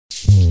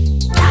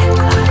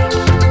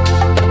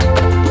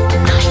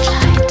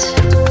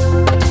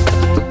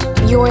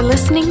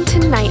listening to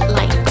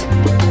Nightlight.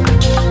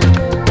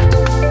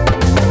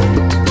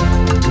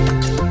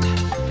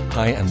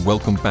 Hi and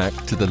welcome back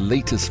to the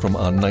latest from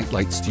our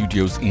Nightlight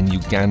studios in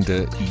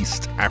Uganda,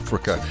 East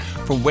Africa,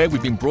 from where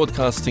we've been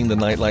broadcasting the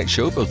Nightlight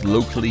show both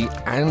locally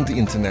and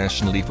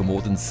internationally for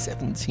more than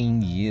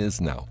 17 years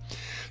now.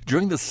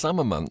 During the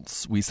summer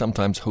months, we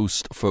sometimes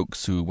host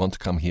folks who want to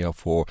come here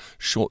for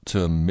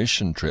short-term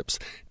mission trips.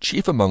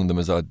 Chief among them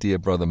is our dear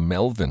brother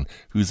Melvin,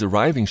 who's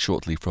arriving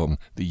shortly from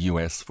the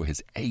US for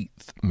his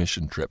 8th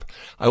mission trip.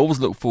 I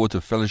always look forward to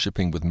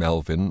fellowshipping with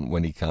Melvin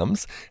when he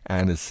comes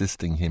and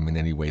assisting him in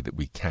any way that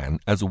we can,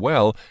 as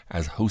well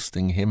as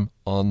hosting him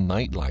on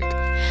Nightlight.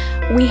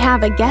 We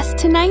have a guest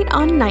tonight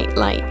on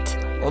Nightlight.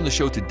 On the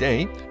show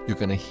today, you're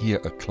going to hear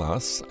a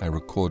class I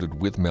recorded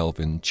with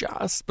Melvin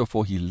just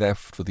before he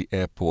left for the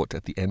airport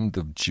at the end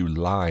of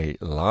July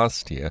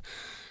last year,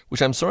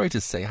 which I'm sorry to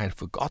say I had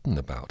forgotten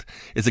about.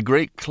 It's a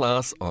great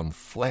class on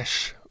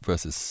flesh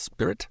versus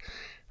spirit,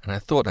 and I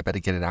thought I'd better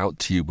get it out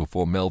to you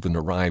before Melvin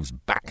arrives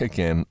back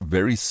again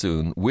very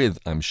soon with,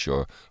 I'm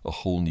sure, a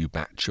whole new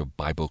batch of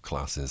Bible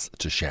classes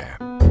to share.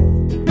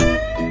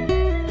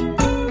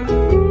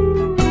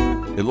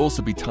 There'll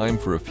also be time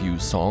for a few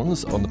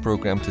songs on the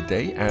program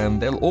today, and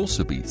they'll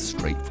also be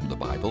straight from the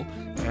Bible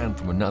and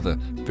from another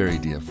very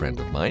dear friend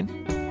of mine,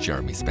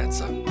 Jeremy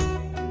Spencer.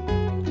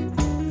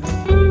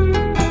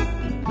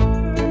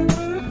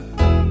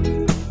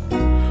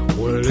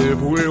 Well, if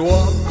we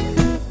walk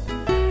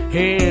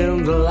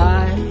in the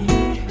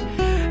light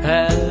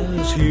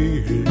as He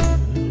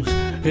is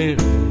in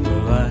the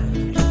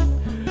light,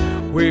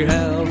 we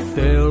have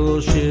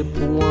fellowship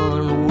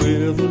one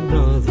with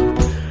another.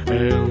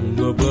 And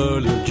the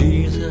blood of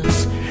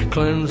Jesus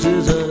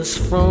cleanses us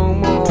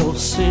from all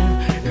sin.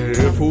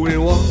 If we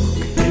walk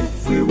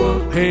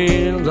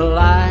in the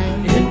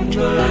light,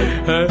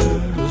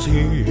 as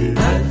He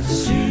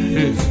is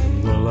in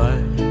the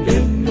light,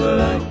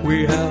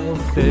 we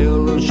have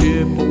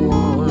fellowship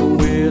one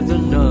with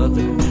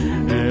another.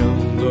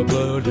 And the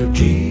blood of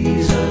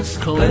Jesus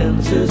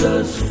cleanses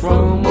us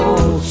from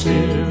all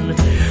sin.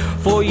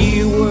 For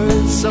you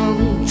were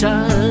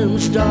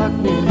sometimes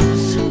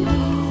darkness,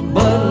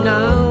 but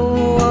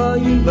now are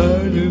you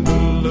light in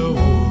the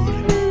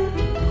Lord.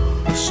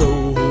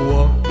 So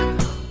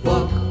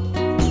walk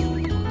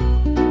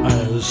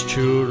as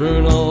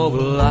children of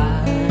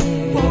light.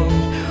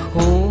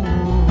 Oh,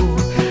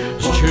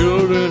 as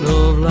children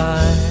of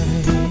light.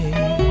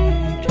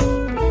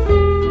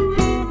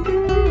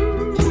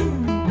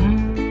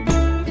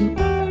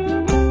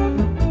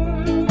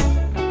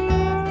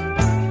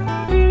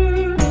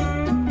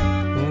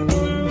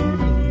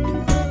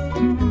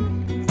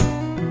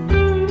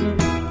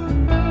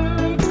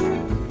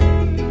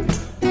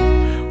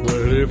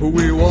 If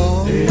we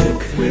walk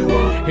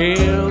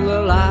in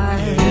the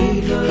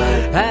light,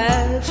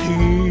 as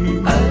He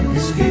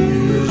is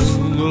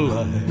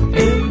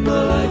in the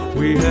light,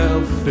 we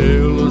have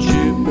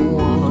fellowship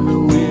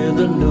one with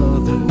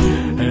another,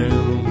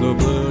 and the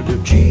blood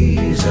of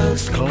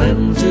Jesus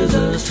cleanses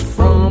us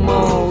from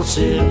all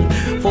sin.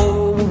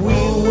 For we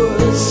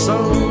were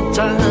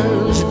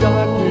sometimes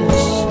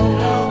darkness,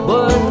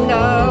 but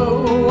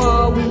now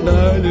are we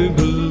light in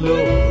the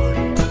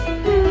Lord.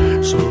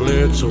 So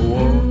let's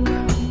walk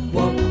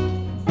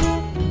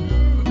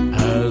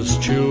as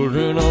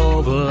children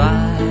of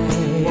light,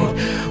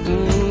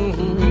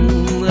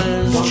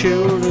 as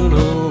children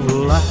of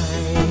light,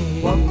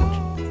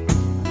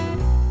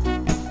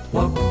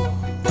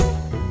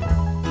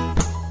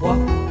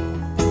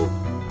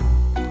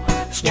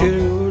 as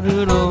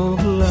children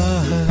of light,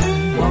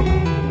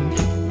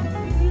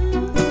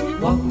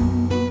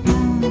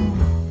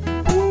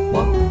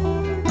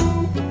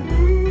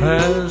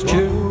 as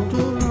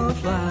children of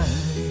light.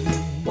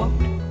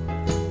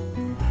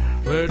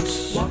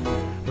 Let's walk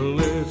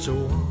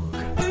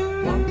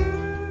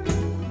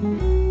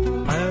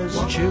as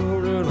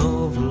children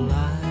of light.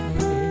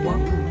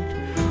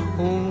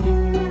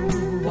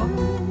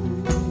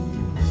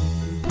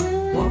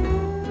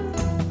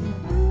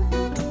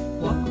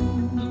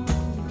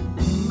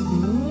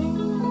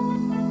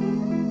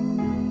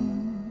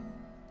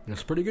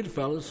 That's pretty good,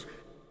 fellas.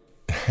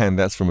 And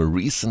that's from a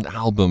recent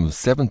album,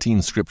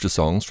 17 scripture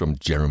songs from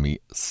Jeremy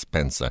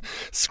Spencer.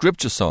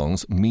 Scripture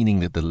songs, meaning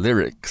that the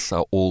lyrics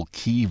are all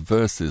key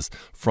verses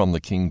from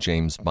the King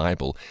James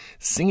Bible.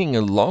 Singing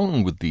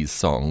along with these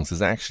songs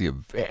is actually a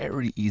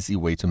very easy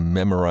way to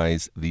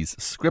memorize these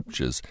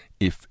scriptures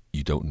if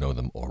you don't know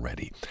them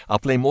already. I'll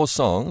play more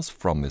songs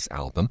from this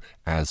album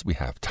as we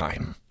have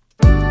time.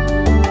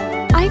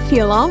 I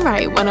feel all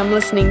right when I'm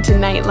listening to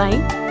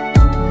Nightlight.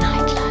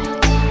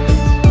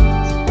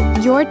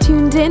 You're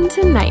tuned in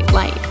to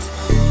Nightlight.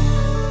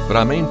 But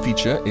our main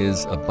feature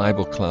is a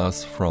Bible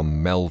class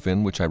from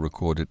Melvin, which I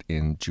recorded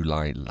in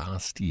July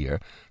last year.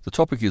 The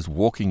topic is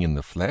walking in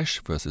the flesh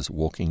versus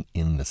walking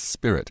in the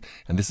spirit.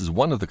 And this is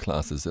one of the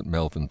classes that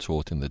Melvin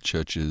taught in the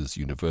churches,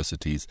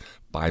 universities,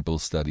 Bible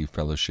study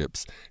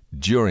fellowships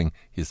during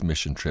his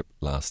mission trip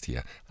last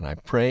year. And I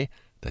pray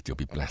that you'll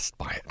be blessed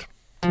by it.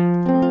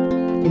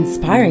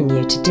 inspiring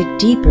you to dig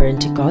deeper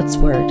into God's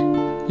Word.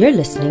 You're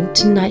listening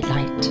to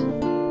Nightlight.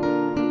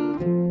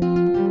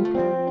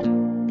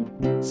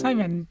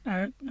 Simon,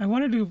 I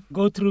wanted to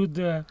go through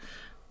the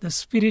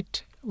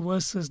spirit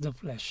versus the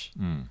flesh.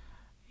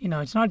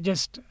 It's not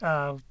just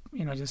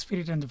the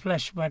spirit and the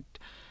flesh, but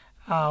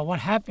what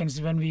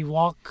happens when we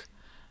walk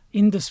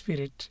in the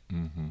spirit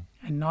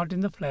and not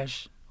in the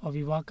flesh, or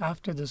we walk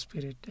after the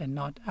spirit and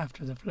not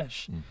after the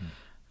flesh.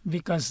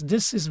 Because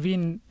this has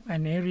been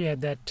an area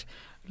that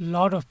a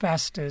lot of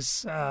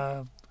pastors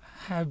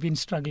have been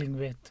struggling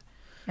with.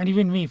 And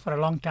even me, for a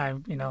long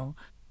time,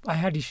 I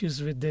had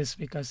issues with this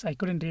because I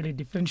couldn't really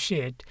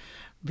differentiate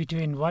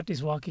between what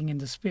is walking in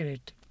the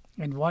spirit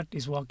and what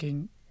is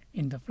walking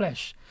in the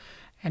flesh.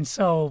 And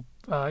so,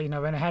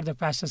 when I had the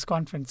pastors'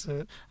 conference,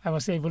 I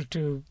was able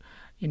to,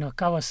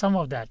 cover some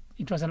of that.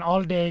 It was an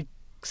all-day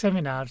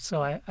seminar,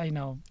 so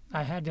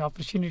I had the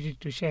opportunity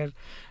to share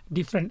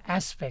different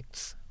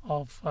aspects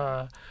of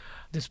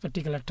this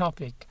particular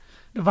topic.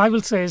 The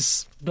Bible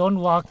says, don't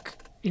walk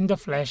in the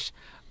flesh,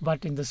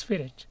 but in the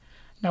spirit.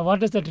 Now, what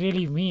does that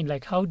really mean?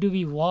 Like, how do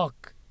we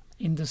walk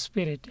in the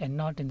spirit and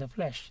not in the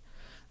flesh?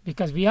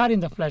 Because we are in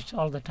the flesh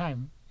all the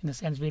time. In a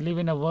sense, we live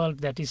in a world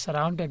that is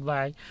surrounded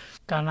by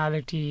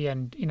carnality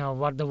and,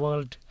 what the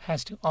world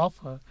has to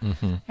offer.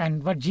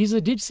 And what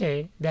Jesus did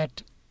say,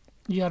 that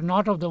you are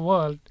not of the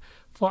world,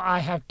 for I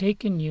have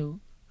taken you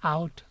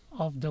out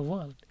of the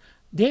world.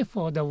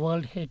 Therefore, the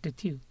world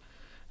hateth you.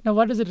 Now,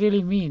 what does it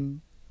really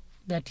mean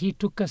that he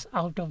took us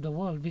out of the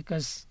world?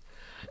 Because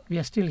we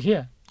are still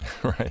here.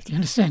 Right. You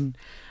understand?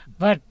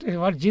 But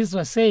what Jesus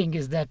was saying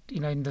is that,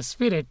 in the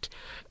spirit,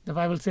 the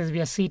Bible says we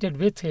are seated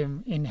with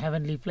him in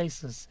heavenly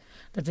places.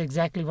 That's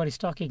exactly what he's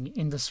talking.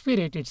 In the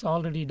spirit, it's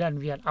already done.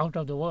 We are out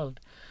of the world.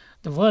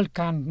 The world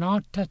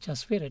cannot touch our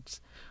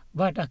spirits.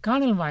 But a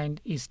carnal mind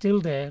is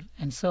still there.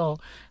 And so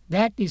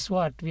that is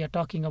what we are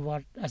talking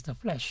about as the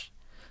flesh.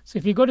 So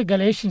if you go to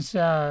Galatians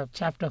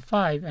chapter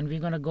 5, and we're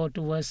going to go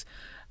to verse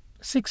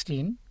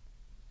 16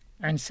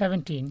 and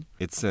 17.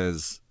 It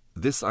says,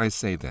 "This I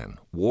say then,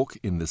 walk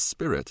in the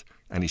Spirit,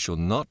 and ye shall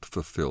not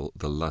fulfill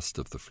the lust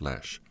of the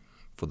flesh.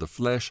 For the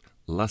flesh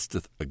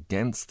lusteth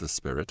against the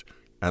Spirit,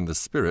 and the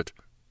Spirit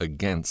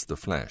against the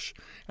flesh.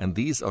 And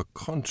these are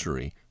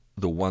contrary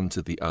the one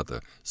to the other,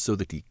 so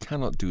that ye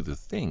cannot do the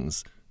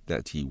things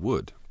that ye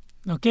would."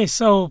 Okay,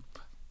 so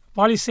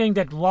Paul is saying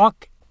that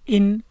walk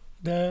in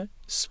the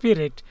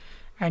Spirit,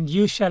 and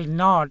you shall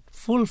not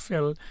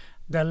fulfill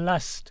the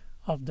lust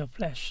of the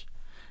flesh.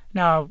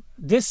 Now,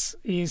 this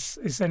is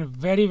a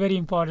very, very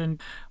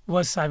important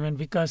verse, Simon,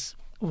 because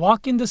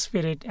walk in the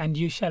Spirit and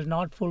you shall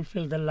not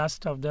fulfill the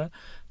lust of the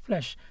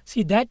flesh.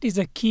 See, that is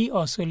a key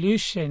or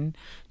solution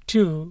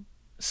to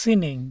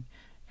sinning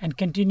and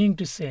continuing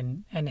to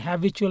sin and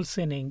habitual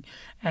sinning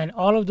and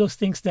all of those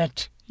things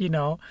that,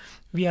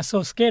 we are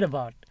so scared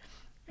about.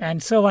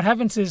 And so what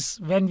happens is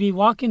when we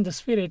walk in the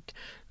Spirit,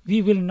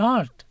 we will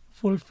not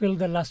fulfill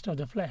the lust of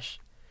the flesh.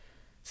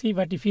 See,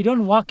 but if you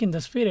don't walk in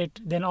the Spirit,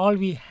 then all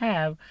we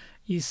have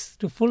is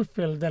to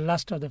fulfill the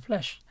lust of the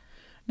flesh.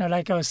 Now,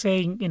 like I was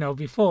saying,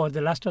 before,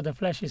 the lust of the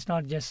flesh is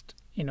not just,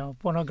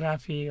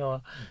 pornography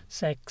or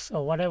sex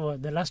or whatever.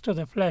 The lust of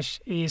the flesh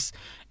is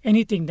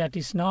anything that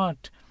is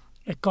not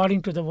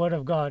according to the Word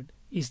of God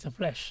is the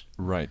flesh.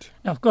 Right.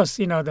 Now, of course,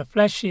 the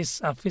flesh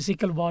is our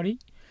physical body,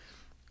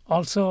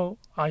 also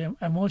our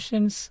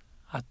emotions,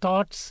 our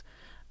thoughts,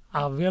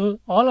 our will,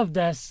 all of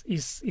this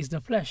is the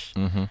flesh.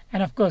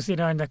 And of course,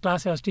 in the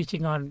class I was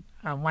teaching on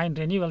mind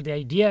renewal, the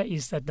idea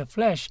is that the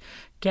flesh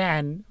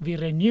can be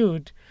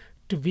renewed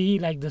to be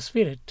like the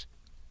Spirit.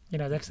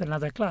 That's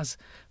another class.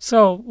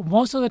 So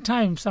most of the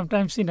time,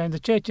 sometimes, in the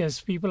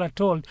churches, people are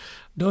told,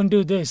 don't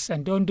do this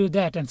and don't do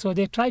that. And so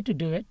they try to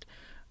do it.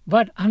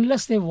 But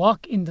unless they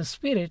walk in the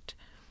Spirit,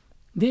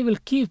 they will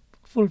keep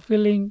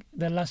fulfilling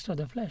the lust of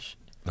the flesh.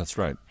 That's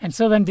right. And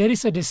so when there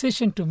is a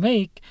decision to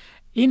make,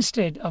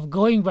 instead of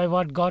going by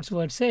what God's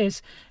Word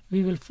says,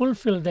 we will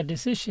fulfill the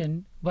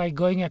decision by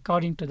going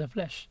according to the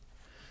flesh.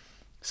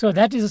 So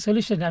that is a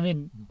solution. I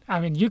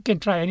mean, you can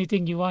try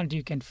anything you want.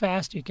 You can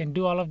fast. You can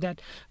do all of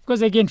that.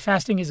 Because again,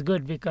 fasting is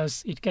good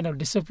because it kind of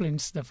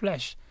disciplines the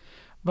flesh.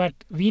 But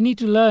we need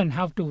to learn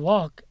how to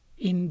walk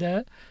in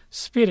the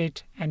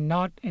Spirit and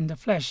not in the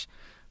flesh.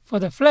 For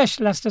the flesh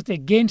lusteth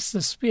against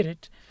the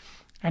Spirit,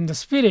 and the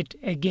Spirit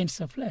against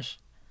the flesh.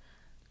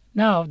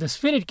 Now, the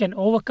Spirit can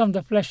overcome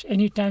the flesh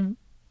anytime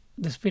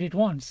the Spirit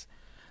wants,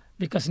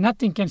 because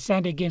nothing can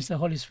stand against the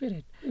Holy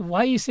Spirit.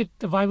 Why is it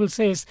the Bible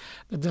says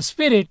that the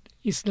Spirit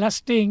is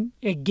lusting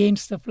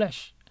against the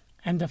flesh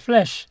and the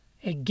flesh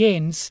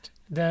against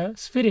the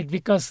Spirit?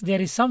 Because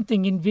there is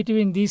something in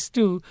between these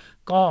two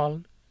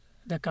called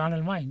the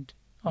carnal mind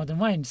or the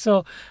mind.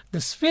 So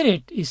the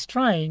Spirit is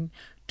trying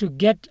to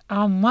get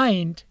our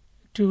mind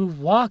to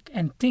walk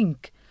and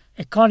think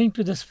according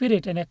to the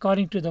Spirit and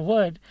according to the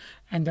Word,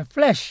 and the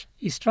flesh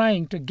is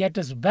trying to get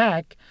us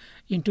back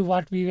into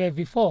what we were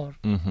before,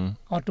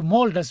 or to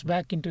mold us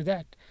back into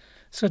that.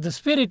 So the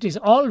Spirit is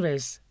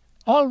always,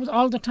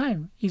 all the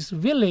time, is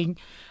willing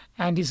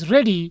and is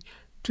ready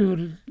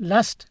to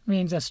lust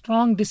means a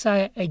strong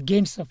desire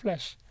against the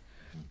flesh.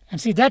 And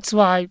see, that's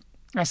why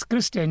as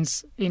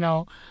Christians,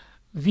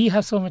 we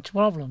have so much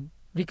problem,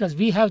 because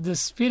we have the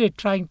Spirit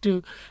trying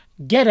to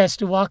get us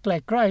to walk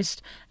like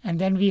Christ, and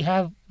then we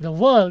have the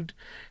world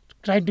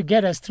trying to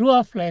get us through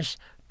our flesh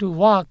to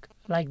walk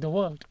like the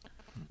world.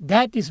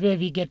 That is where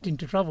we get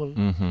into trouble.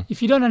 Mm-hmm.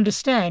 If you don't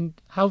understand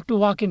how to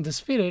walk in the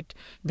Spirit,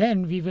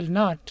 then we will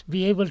not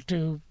be able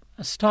to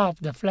stop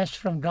the flesh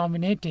from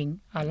dominating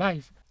our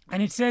life.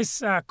 And it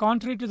says,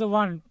 contrary to the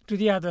one to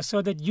the other,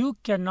 so that you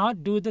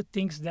cannot do the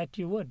things that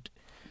you would.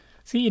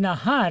 See, in our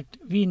heart,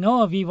 we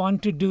know we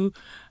want to do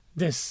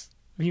this.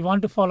 We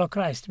want to follow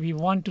Christ. We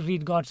want to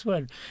read God's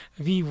word.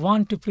 We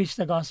want to preach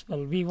the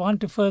gospel. We want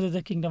to further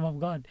the kingdom of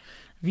God.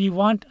 We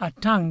want our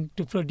tongue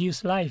to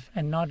produce life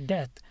and not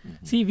death.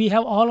 Mm-hmm. See, we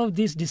have all of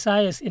these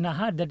desires in our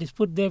heart that is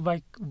put there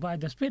by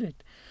the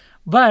Spirit.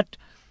 But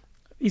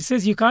it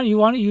says you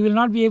will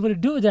not be able to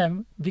do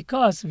them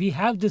because we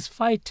have this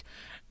fight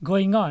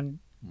going on.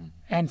 Mm-hmm.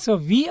 And so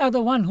we are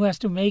the one who has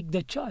to make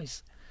the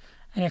choice.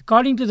 And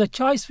according to the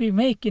choice we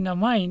make in our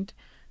mind,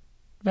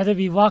 whether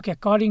we walk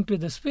according to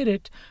the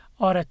Spirit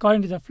or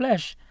according to the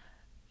flesh,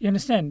 you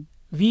understand,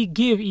 we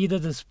give either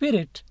the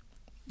Spirit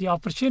the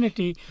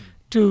opportunity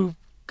to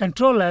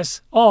control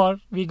us, or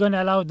we're going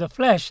to allow the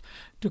flesh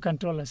to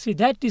control us. See,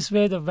 that is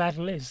where the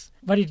battle is.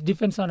 But it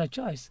depends on a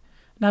choice.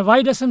 Now,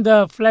 why doesn't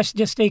the flesh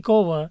just take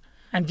over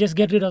and just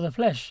get rid of the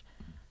flesh?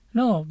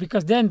 No,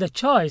 because then the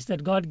choice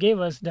that God gave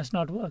us does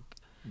not work.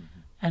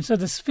 Mm-hmm. And so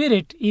the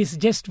Spirit is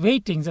just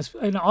waiting.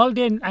 All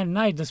day and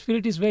night, the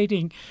Spirit is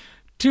waiting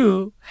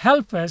to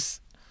help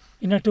us,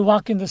 to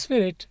walk in the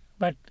Spirit,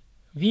 but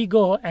we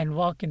go and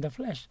walk in the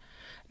flesh.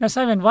 Now,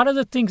 Simon, what are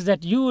the things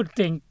that you would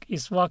think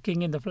is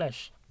walking in the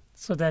flesh,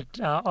 so that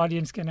our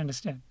audience can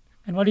understand?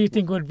 And what do you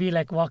think would be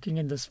like walking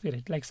in the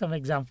Spirit? Like some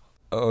example.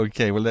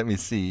 Okay, well, let me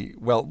see.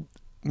 Well,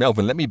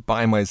 Melvin, let me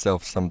buy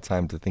myself some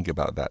time to think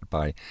about that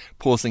by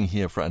pausing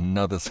here for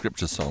another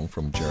scripture song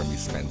from Jeremy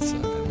Spencer,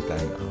 and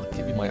then I'll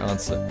give you my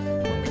answer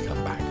when we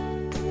come back.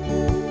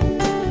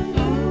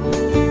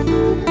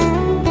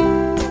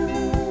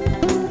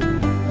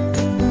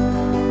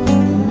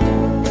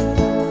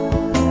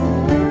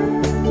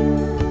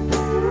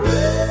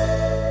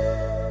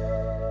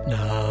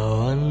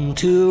 Now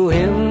unto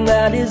him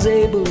that is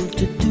able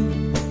to do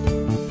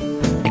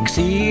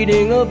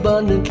exceeding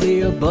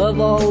abundantly above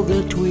all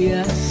that we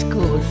ask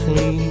or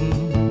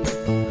think.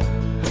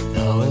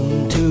 Now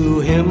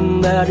unto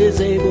him that is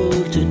able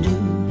to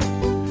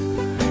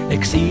do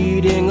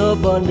exceeding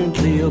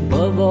abundantly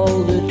above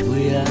all that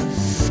we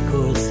ask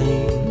or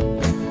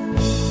think,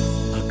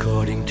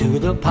 according to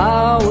the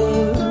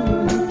power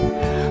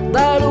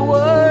that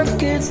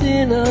worketh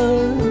in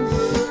us,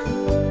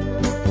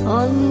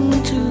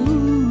 unto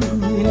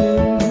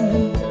him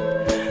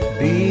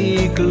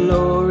be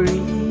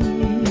glory.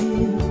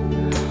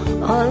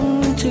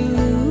 Unto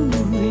him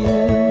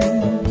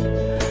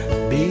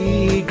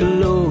be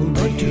glory.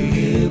 Unto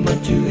him,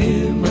 unto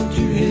him,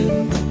 unto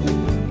him,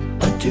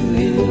 unto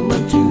him,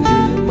 unto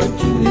him,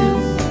 unto him,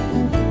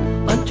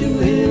 unto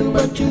him,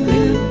 unto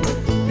him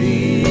be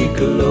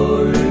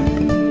glory.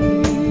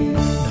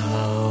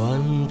 Now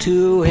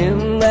unto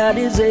him that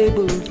is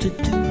able to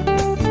do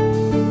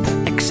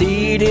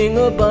exceeding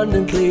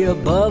abundantly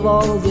above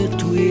all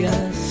that we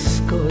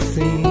ask or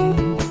think.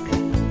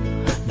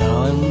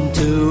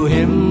 Unto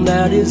him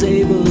that is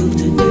able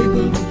to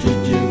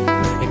do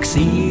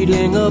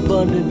exceeding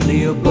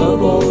abundantly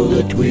above all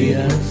that we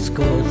ask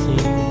or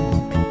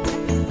think,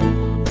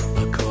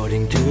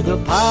 according to the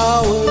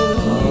power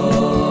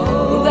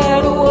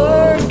that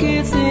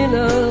worketh in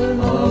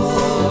us,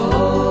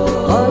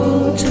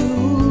 unto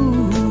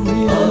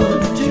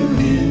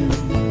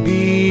him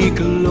be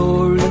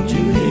glory. Unto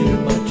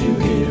him, unto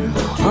him,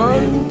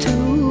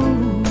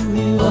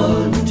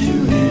 unto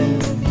him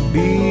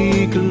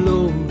be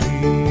glory.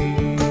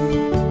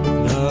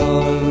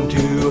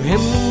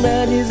 Him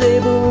that is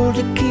able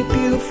to keep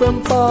you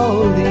from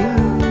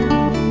falling,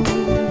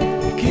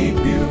 keep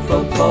you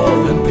from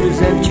falling, and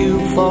present you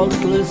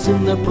faultless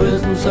in the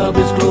presence of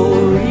his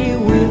glory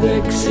with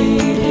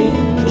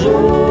exceeding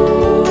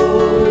joy.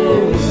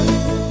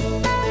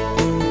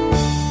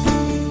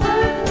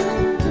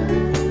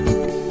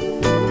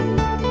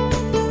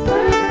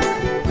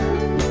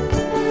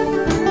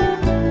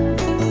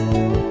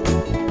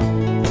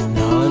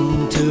 Now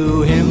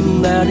unto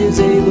him that is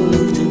able to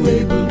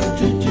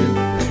do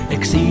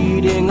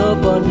exceeding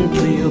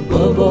abundantly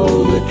above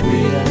all that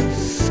we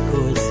ask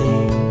or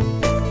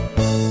think,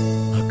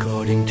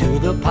 according to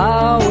the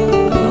power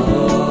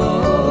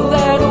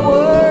that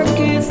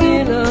worketh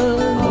in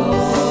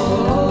us,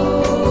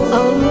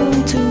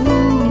 unto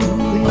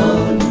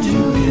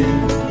him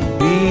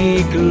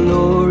be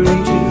glory.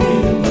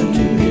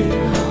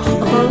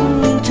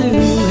 Unto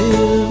him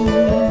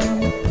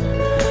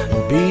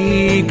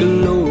be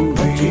glory.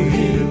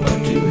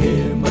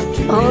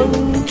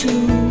 Unto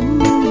him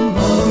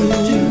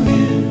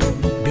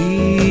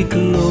be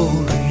glory.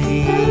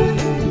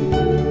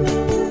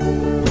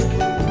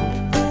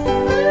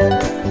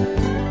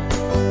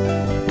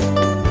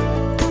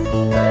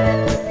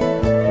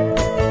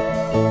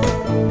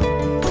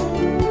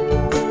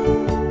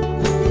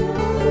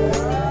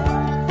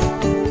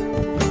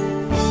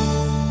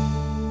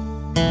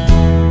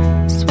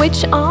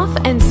 Switch off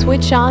and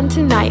switch on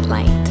to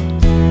Nightlight.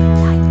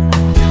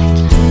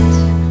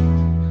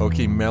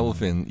 Okay,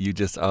 Melvin, you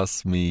just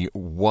asked me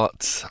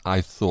what I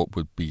thought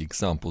would be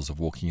examples of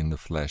walking in the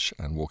flesh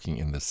and walking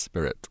in the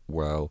spirit.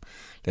 Well,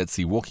 let's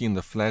see. Walking in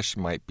the flesh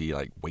might be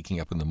like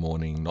waking up in the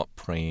morning, not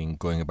praying,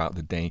 going about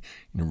the day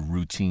in a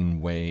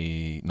routine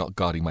way, not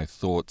guarding my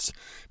thoughts,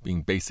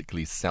 being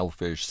basically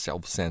selfish,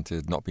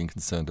 self-centered, not being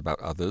concerned about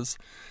others.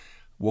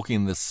 Walking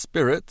in the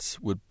Spirit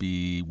would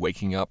be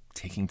waking up,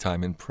 taking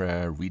time in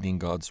prayer, reading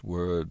God's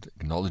Word,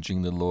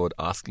 acknowledging the Lord,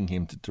 asking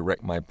Him to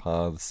direct my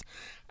paths,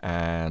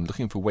 and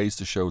looking for ways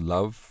to show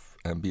love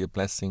and be a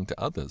blessing to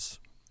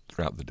others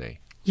throughout the day.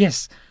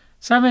 Yes.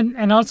 Simon,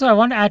 and also I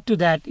want to add to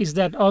that is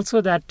that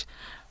also that,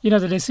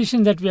 the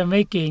decision that we are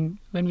making,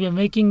 when we are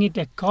making it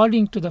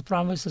according to the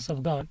promises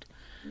of God,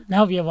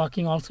 now we are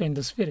walking also in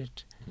the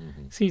Spirit.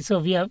 Mm-hmm. See, so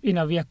we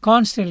are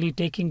constantly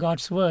taking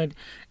God's Word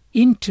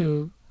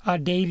into our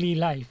daily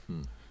life,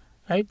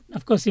 right?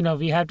 Of course,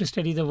 we have to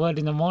study the Word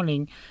in the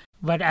morning,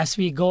 but as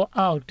we go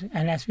out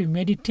and as we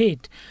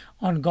meditate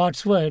on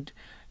God's Word,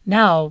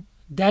 now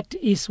that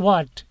is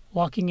what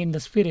walking in the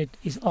Spirit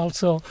is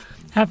also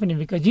happening,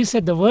 because you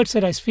said the words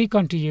that I speak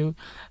unto you,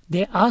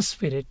 they are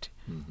Spirit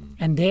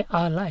and they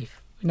are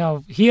life.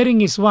 Now, hearing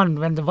is one.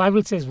 When the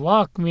Bible says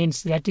walk,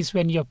 means that is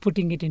when you're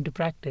putting it into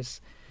practice.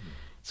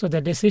 So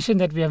the decision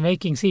that we are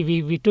making, see,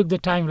 we took the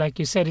time, like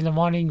you said, in the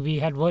morning, we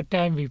had word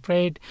time, we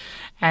prayed,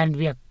 and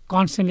we are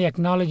constantly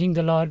acknowledging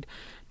the Lord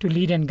to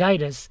lead and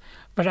guide us.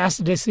 But as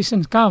the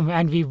decisions come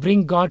and we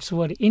bring God's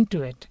Word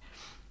into it,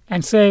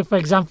 and say, for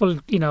example,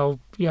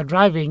 you're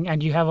driving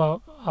and you have a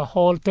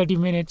whole 30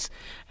 minutes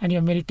and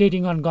you're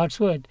meditating on God's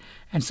Word.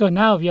 And so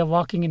now we are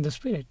walking in the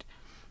Spirit.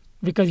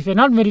 Because if you're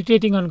not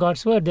meditating on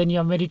God's Word, then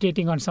you're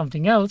meditating on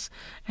something else,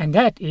 and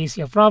that is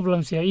your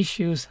problems, your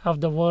issues, how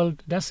the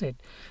world does it.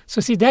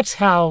 So see, that's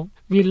how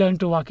we learn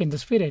to walk in the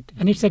Spirit.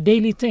 And it's a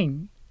daily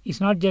thing.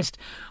 It's not just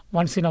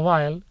once in a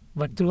while,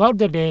 but throughout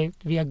the day,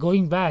 we are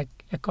going back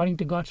according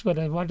to God's Word.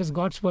 And what does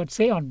God's Word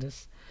say on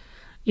this?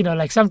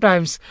 Like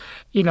sometimes,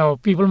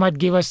 people might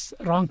give us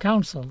wrong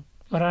counsel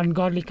or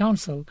ungodly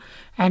counsel.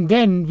 And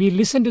then we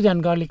listen to the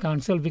ungodly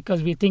counsel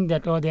because we think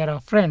that, they are our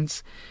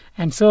friends.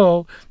 And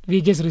so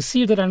we just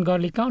receive that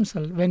ungodly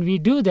counsel. When we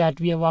do that,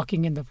 we are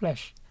walking in the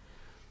flesh.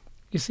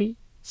 You see?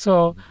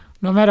 So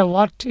no matter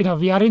what,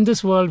 we are in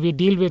this world, we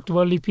deal with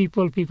worldly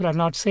people are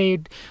not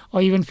saved,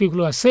 or even people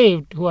who are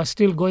saved, who are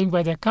still going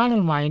by their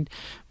carnal mind,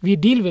 we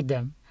deal with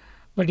them.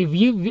 But if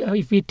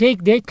we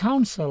take their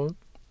counsel,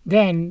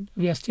 then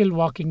we are still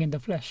walking in the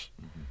flesh.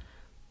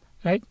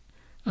 Right?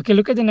 Okay,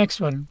 look at the next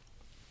one.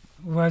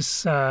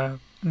 Verse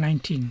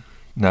 19.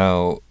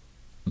 Now,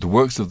 the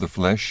works of the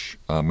flesh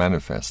are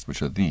manifest,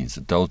 which are these: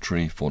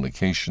 adultery,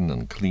 fornication,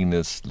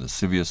 uncleanness,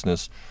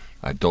 lasciviousness,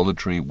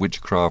 idolatry,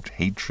 witchcraft,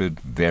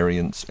 hatred,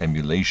 variance,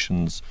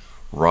 emulations,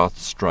 wrath,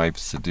 strife,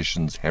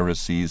 seditions,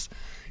 heresies,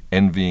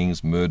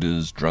 envyings,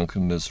 murders,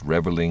 drunkenness,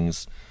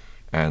 revellings,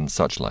 and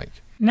such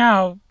like.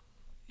 Now,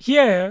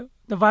 here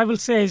the Bible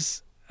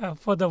says,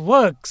 for the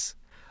works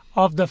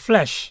of the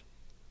flesh,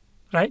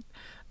 right?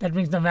 That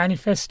means the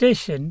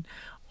manifestation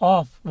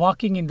of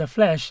walking in the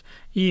flesh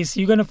is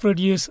you're going to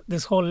produce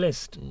this whole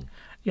list.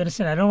 You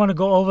understand? I don't want to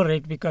go over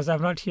it because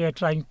I'm not here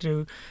trying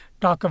to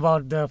talk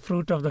about the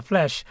fruit of the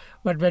flesh.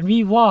 But when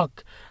we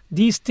walk,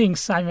 these things,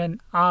 Simon,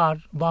 are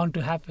bound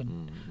to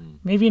happen.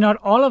 Maybe not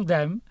all of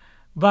them,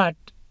 but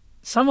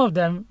some of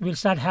them will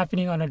start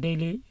happening on a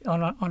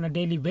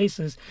daily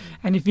basis.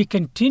 And if we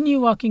continue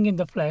walking in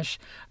the flesh,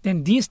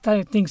 then these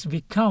things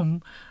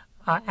become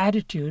our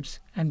attitudes,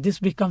 and this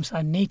becomes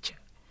our nature.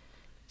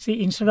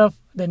 See, instead of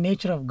the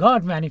nature of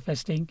God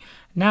manifesting,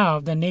 now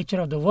the nature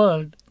of the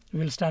world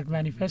will start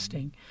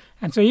manifesting.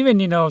 And so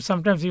even,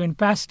 sometimes even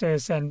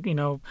pastors and,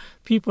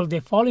 people, they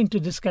fall into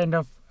this kind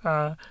of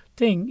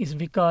thing is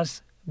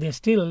because they're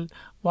still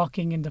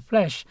walking in the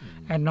flesh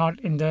and not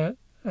in the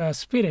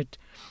Spirit.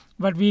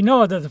 But we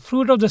know that the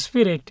fruit of the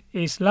Spirit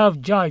is love,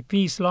 joy,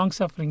 peace,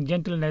 long-suffering,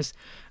 gentleness,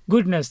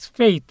 goodness,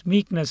 faith,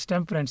 meekness,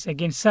 temperance.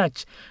 Against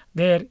such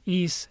there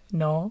is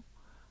no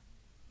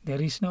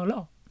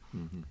law.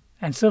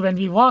 And so when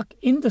we walk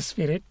in the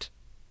Spirit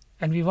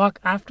and we walk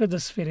after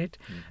the Spirit,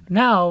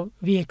 now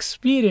we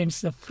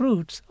experience the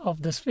fruits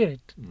of the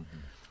Spirit.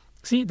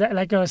 See, that,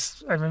 like I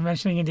was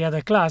mentioning in the other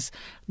class,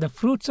 the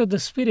fruits of the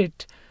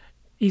Spirit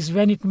is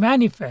when it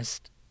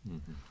manifests.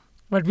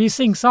 But we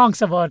sing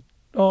songs about,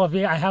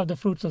 I have the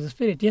fruits of the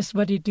Spirit. Yes,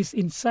 but it is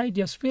inside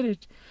your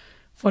spirit.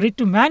 For it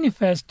to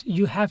manifest,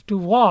 you have to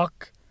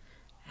walk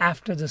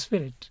after the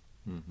Spirit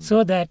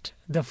so that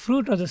the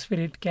fruit of the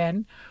Spirit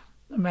can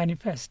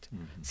manifest.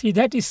 See,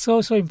 that is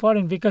so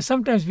important, because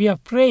sometimes we are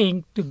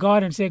praying to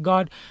God and say,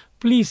 God,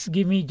 please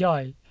give me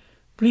joy.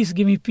 Please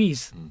give me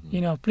peace.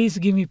 Please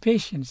give me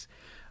patience.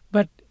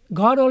 But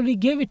God already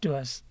gave it to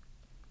us.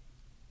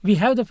 We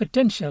have the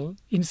potential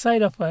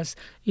inside of us,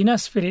 in our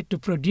spirit, to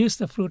produce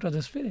the fruit of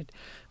the Spirit.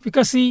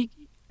 Because see,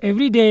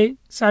 every day,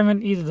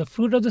 Simon, either the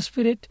fruit of the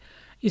Spirit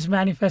is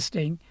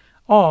manifesting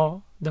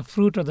or the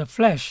fruit of the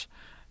flesh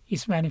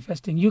is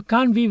manifesting. You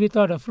can't be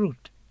without a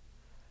fruit.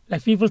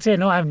 Like people say,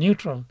 no, I'm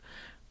neutral.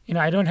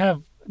 I don't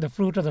have the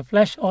fruit of the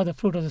flesh or the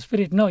fruit of the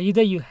Spirit. No,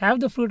 either you have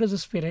the fruit of the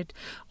Spirit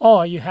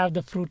or you have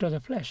the fruit of the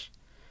flesh.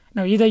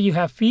 Now, either you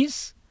have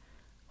peace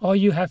or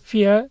you have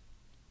fear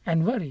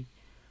and worry.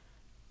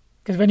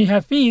 Because when you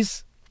have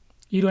peace,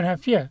 you don't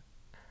have fear.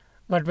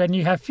 But when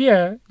you have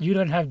fear, you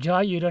don't have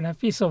joy, you don't have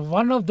peace. So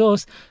one of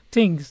those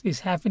things is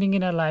happening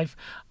in our life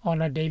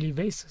on a daily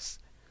basis.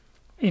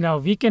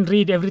 We can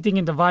read everything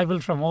in the Bible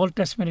from Old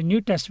Testament and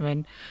New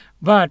Testament,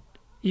 but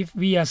if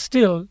we are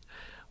still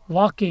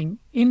walking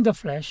in the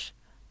flesh,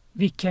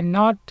 we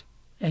cannot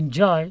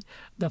enjoy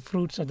the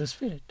fruits of the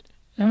Spirit.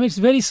 It's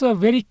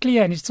very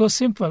clear and it's so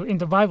simple in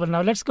the Bible.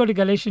 Now let's go to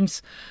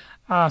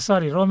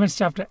Romans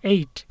chapter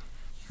 8.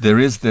 There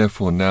is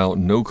therefore now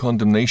no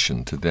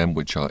condemnation to them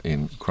which are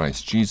in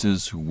Christ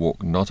Jesus, who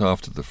walk not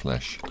after the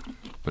flesh,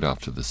 but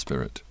after the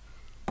Spirit.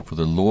 For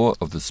the law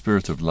of the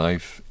Spirit of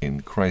life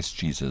in Christ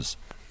Jesus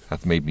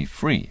hath made me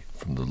free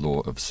from the law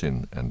of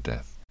sin and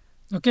death.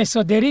 Okay,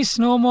 so there is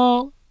no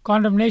more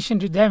condemnation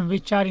to them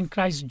which are in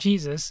Christ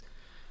Jesus.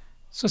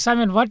 So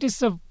Simon, what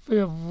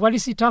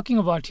is he talking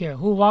about here?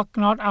 Who walk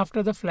not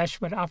after the flesh,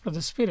 but after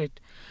the Spirit.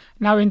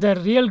 Now in the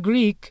real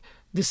Greek,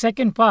 the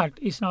second part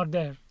is not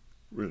there.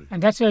 Really?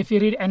 And that's why if you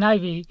read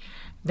NIV,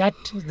 that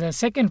the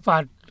second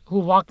part, who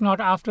walk not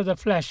after the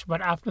flesh,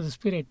 but after the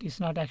Spirit, is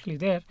not actually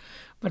there.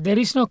 But there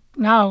is no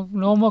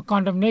more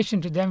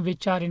condemnation to them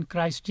which are in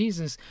Christ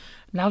Jesus.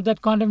 Now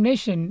that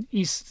condemnation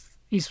is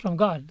from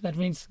God. That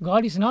means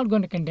God is not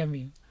going to condemn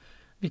you,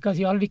 because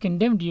He already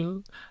condemned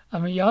you,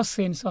 your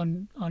sins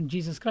on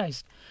Jesus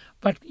Christ.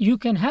 But you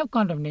can have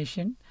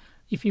condemnation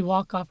if you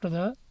walk after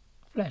the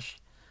flesh.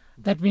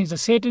 That means the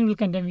Satan will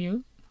condemn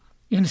you.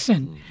 You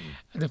understand?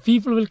 Mm-hmm. The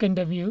people will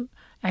condemn you,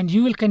 and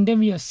you will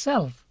condemn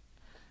yourself.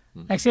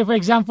 Mm-hmm. Like say, for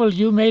example,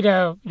 you made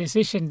a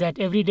decision that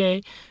every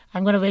day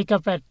I'm going to wake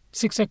up at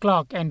 6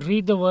 o'clock and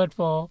read the Word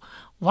for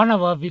 1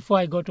 hour before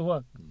I go to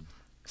work. Mm-hmm.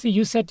 See,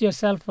 you set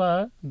yourself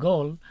a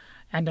goal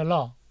and a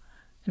law.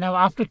 Now,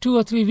 after 2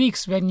 or 3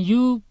 weeks, when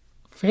you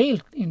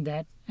failed in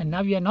that, and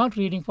now you are not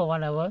reading for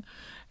 1 hour,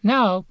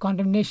 now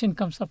condemnation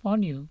comes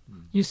upon you.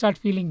 Mm-hmm. You start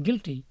feeling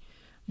guilty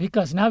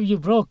because now you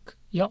broke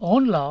your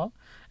own law.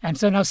 And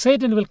so now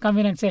Satan will come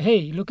in and say,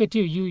 hey, look at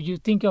you. You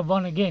think you're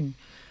born again.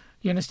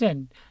 You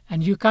understand?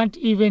 And you can't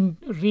even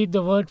read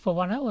the Word for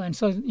 1 hour. And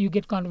so you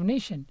get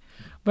condemnation.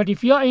 But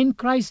if you're in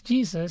Christ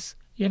Jesus,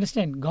 you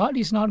understand, God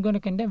is not going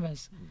to condemn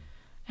us.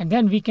 And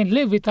then we can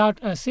live without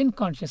a sin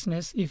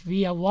consciousness if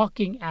we are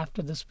walking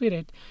after the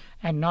Spirit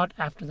and not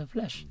after the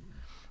flesh.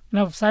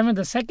 Now, Simon,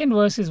 the second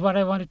verse is what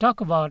I want to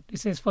talk about. It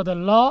says, for the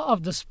law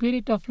of the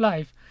Spirit of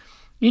life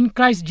in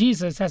Christ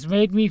Jesus has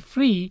made me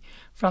free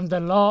from the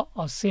law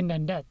of sin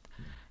and death.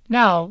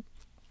 Now,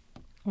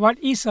 what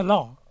is a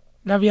law?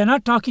 Now, we are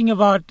not talking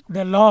about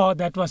the law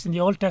that was in the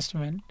Old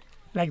Testament,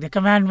 like the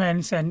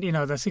commandments and,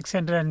 the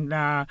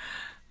 600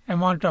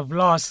 amount of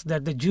laws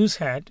that the Jews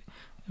had.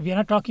 We are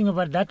not talking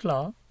about that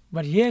law,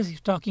 but here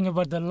he's talking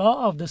about the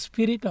law of the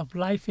Spirit of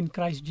life in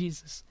Christ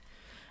Jesus.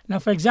 Now,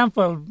 for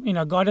example,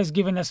 God has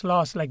given us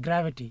laws like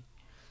gravity.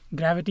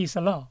 Gravity is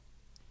a law.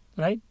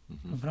 Right?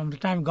 Mm-hmm. From the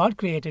time God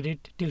created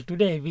it till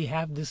today, we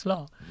have this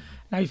law. Mm-hmm.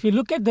 Now, if you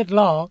look at that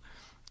law,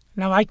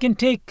 now I can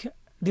take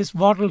this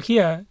bottle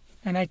here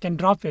and I can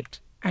drop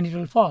it and it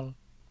will fall.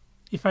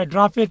 If I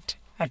drop it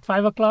at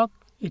 5 o'clock,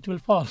 it will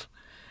fall.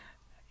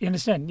 You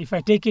understand? If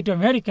I take it to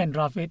America and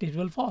drop it, it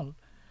will fall.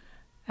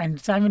 And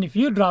Simon, if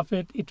you drop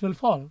it, it will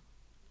fall.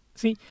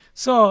 See?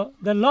 So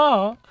the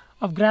law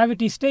of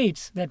gravity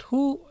states that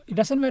it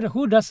doesn't matter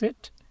who does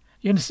it,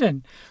 you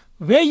understand,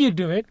 where you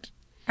do it,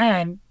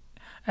 and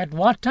at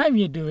what time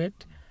you do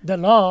it, the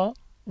law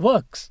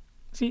works.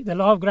 See, the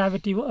law of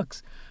gravity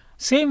works.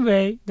 Same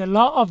way, the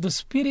law of the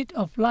Spirit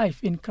of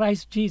life in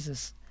Christ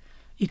Jesus,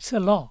 it's a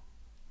law.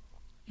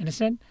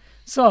 Understand?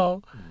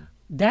 So,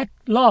 that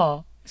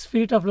law,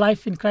 Spirit of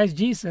life in Christ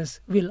Jesus,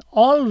 will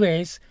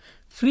always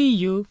free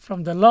you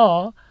from the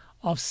law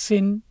of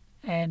sin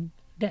and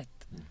death.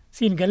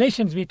 See, in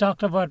Galatians, we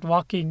talked about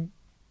walking,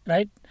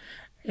 right?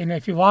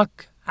 If you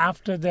walk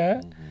after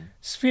the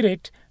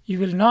Spirit, you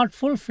will not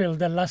fulfill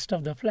the lust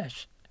of the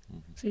flesh.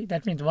 Mm-hmm. See,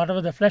 that means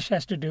whatever the flesh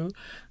has to do,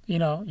 you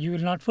will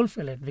not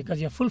fulfill it because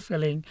you're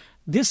fulfilling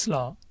this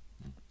law.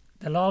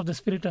 The law of the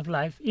Spirit of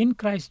life in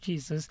Christ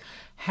Jesus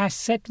has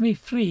set me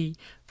free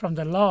from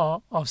the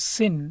law of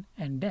sin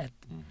and death.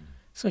 Mm-hmm.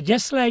 So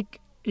just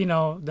like, the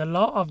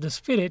law of the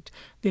Spirit,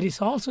 there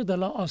is also the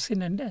law of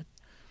sin and death.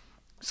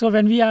 So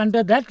when we are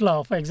under that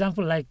law, for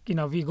example, like,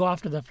 we go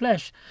after the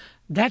flesh,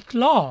 that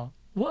law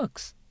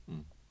works.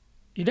 Mm.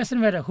 It doesn't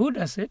matter who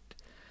does it.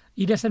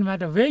 It doesn't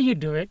matter where you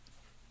do it.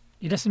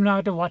 It doesn't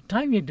matter what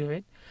time you do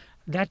it.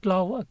 That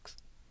law works.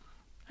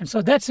 And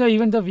so that's why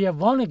even though we are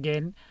born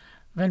again,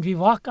 when we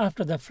walk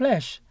after the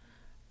flesh,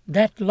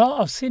 that law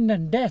of sin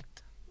and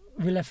death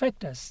will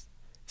affect us.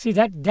 See,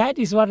 that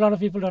is what a lot of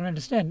people don't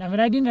understand. I mean,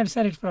 I didn't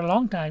understand it for a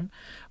long time,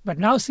 but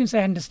now since I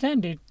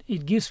understand it,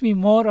 it gives me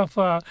more of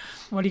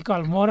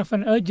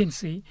an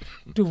urgency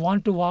to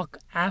want to walk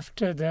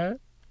after the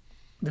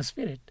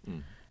Spirit.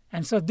 Mm.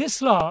 And so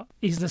this law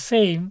is the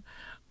same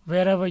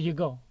wherever you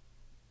go.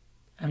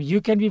 I mean,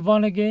 you can be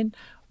born again,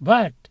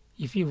 but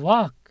if you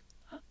walk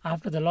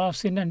after the law of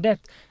sin and death,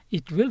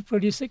 it will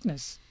produce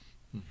sickness.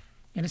 You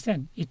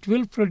understand? It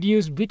will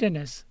produce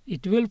bitterness.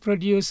 It will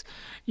produce,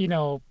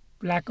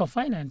 lack of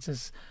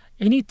finances.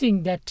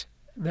 Anything that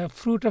the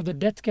fruit of the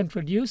death can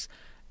produce,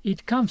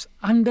 it comes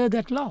under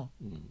that law.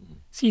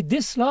 See,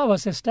 this law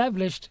was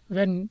established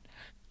when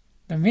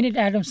the minute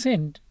Adam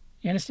sinned,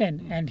 you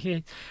understand? And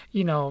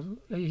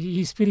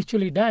he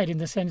spiritually died in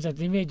the sense that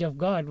the image of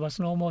God was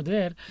no more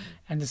there,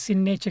 and the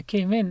sin nature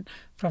came in.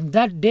 From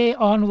that day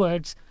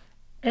onwards,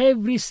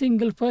 every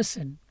single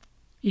person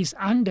is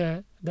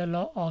under the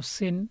law of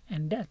sin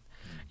and death.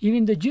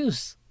 Even the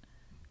Jews,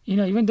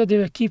 even though they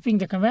were keeping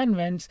the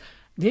commandments,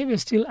 they were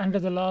still under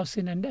the law of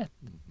sin and death.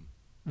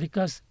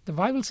 Because the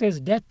Bible says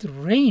death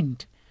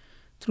reigned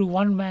through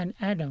one man,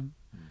 Adam.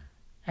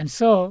 And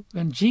so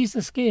when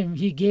Jesus came,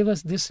 he gave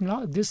us this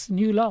law, this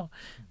new law.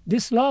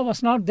 This law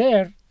was not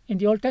there in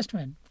the Old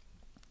Testament.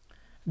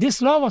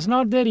 This law was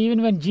not there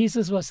even when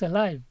Jesus was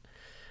alive.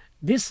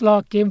 This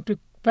law came to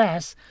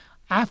pass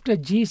after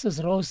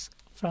Jesus rose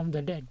from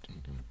the dead.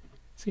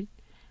 See?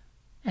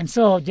 And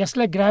so just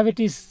like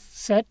gravity is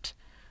set,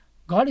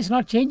 God is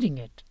not changing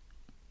it.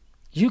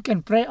 You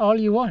can pray all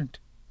you want.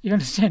 You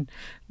understand?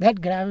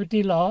 That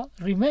gravity law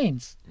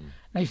remains.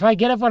 Now, if I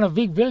get up on a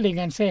big building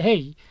and say,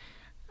 hey,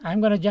 I'm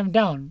going to jump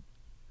down,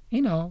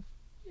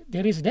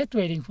 there is death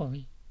waiting for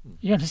me.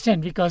 You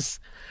understand? Because,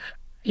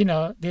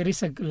 there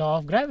is a law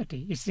of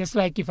gravity. It's just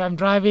like if I'm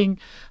driving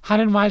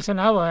 100 miles an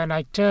hour and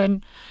I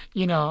turn,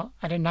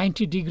 at a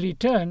 90-degree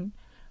turn,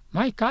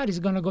 my car is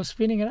going to go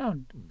spinning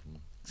around.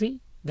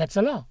 See? That's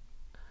a law.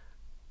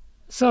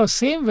 So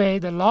same way,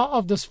 the law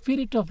of the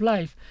Spirit of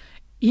life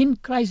in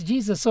Christ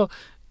Jesus. So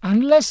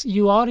unless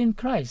you are in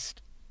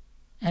Christ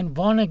and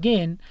born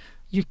again,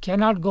 you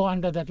cannot go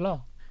under that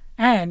law.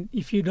 And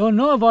if you don't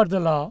know about the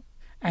law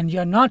and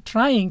you're not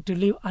trying to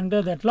live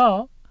under that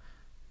law,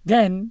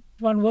 then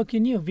it won't work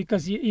in you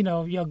because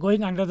you're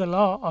going under the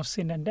law of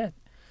sin and death.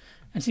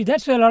 And see,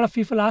 that's why a lot of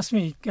people ask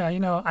me,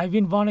 I've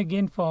been born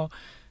again for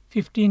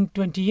 15,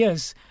 20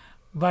 years,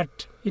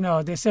 but,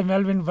 they say,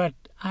 Melvin, but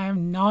I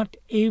am not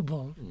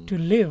able to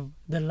live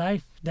the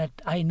life that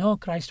I know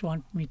Christ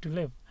wants me to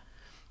live.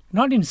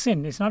 Not in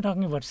sin. It's not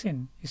talking about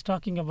sin. It's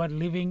talking about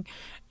living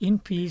in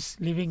peace,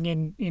 living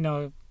in,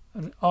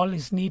 all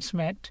his needs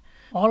met,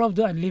 all of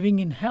the living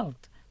in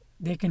health.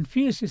 They're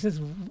confused. He says,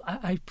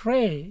 I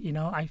pray,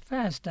 I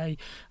fast, I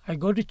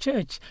go to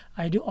church,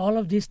 I do all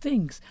of these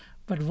things.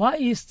 But why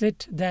is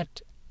it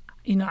that,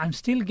 I'm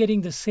still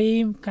getting the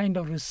same kind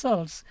of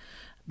results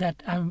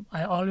that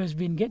I always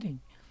been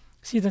getting?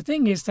 See, the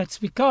thing is, that's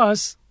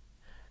because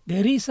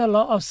there is a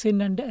law of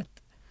sin and death.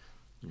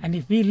 And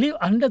if we live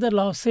under the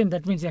law of sin,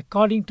 that means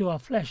according to our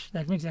flesh,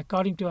 that means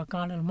according to our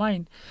carnal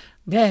mind,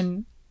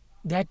 then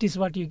that is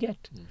what you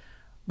get.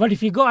 But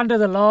if you go under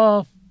the law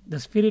of the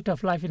Spirit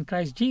of life in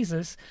Christ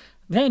Jesus,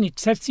 then it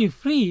sets you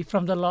free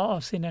from the law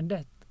of sin and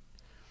death.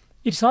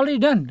 It's already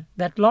done.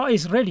 That law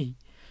is ready.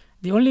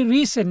 The only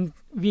reason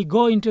we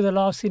go into the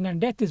law of sin and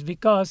death is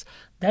because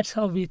that's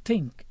how we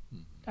think.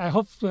 I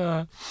hope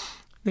the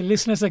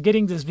listeners are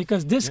getting this,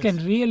 because this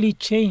can really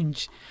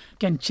change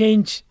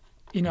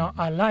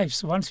our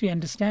lives once we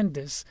understand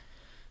this.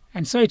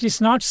 And so it is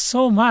not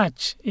so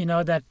much,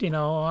 that,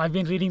 I've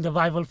been reading the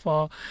Bible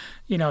for,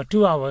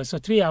 2 hours or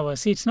 3 hours.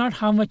 See, it's not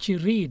how much you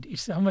read.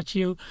 It's how much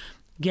you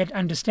get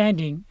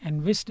understanding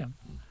and wisdom.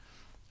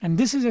 And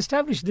this is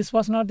established. This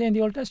was not there in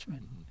the Old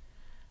Testament.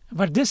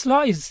 But this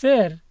law is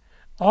there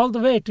all the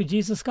way to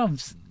Jesus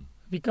comes,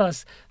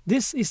 because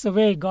this is the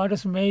way God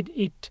has made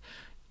it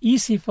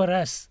easy for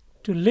us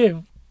to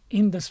live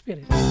in the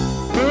Spirit.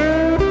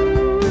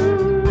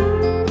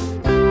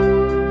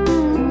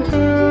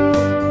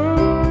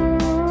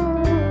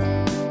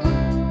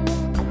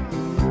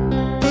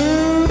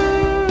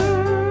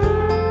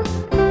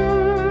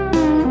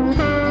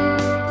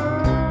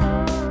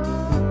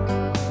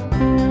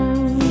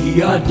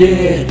 You're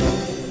dead,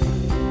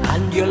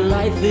 and your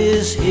life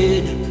is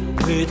hid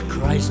with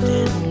Christ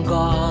in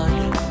God.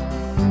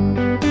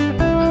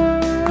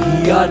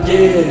 You're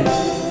dead,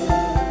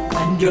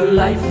 and your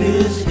life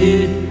is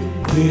hid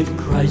with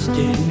Christ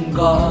in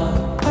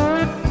God.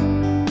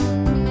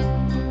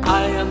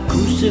 I am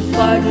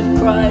crucified with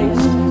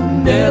Christ,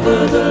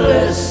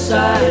 nevertheless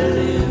I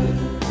live.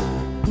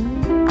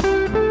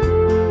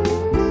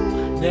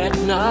 That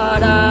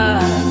not I,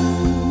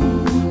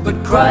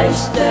 but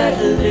Christ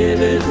that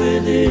liveth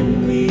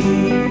within me.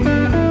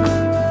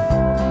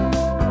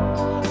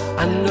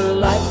 And the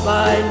life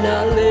I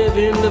now live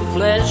in the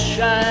flesh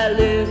I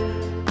live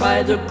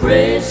by the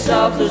grace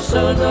of the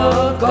Son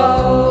of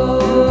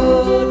God,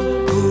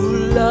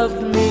 who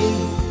loved me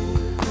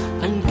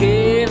and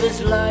gave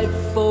his life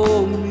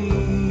for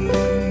me.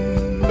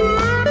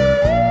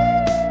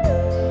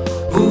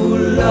 Who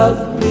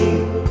loved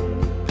me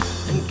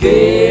and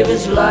gave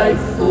his life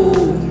for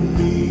me.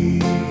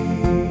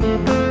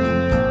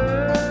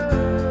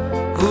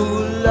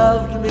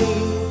 Loved me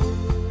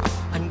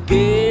and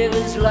gave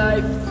his life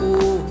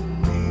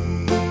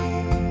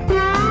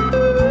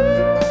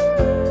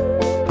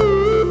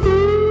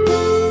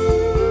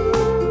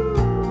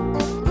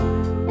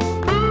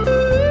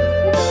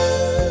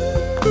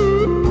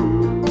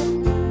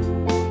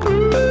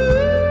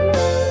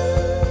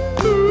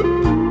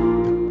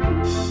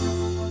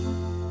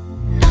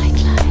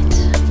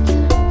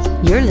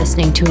You're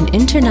listening to an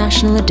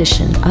international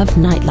edition of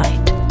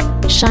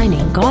Nightlight,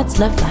 shining God's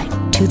love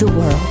light to the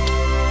world.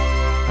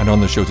 And on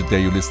the show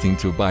today, you're listening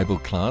to a Bible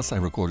class I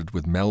recorded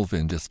with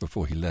Melvin just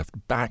before he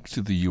left back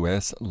to the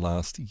US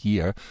last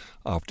year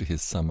after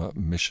his summer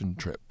mission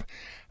trip.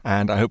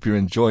 And I hope you're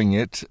enjoying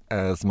it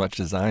as much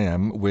as I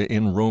am. We're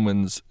in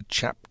Romans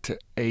chapter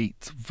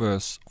 8,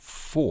 verse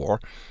 4,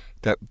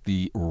 that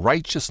the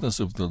righteousness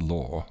of the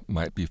law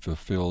might be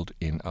fulfilled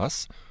in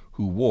us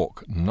who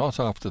walk not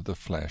after the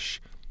flesh,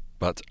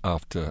 but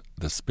after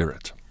the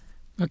Spirit.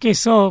 Okay,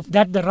 so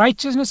that the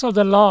righteousness of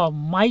the law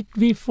might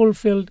be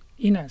fulfilled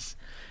in us.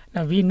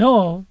 Now we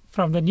know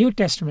from the New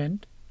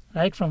Testament,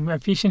 right, from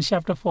Ephesians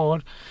chapter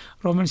 4,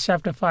 Romans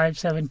chapter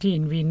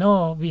 5:17, we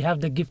know we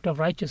have the gift of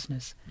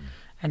righteousness.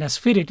 And our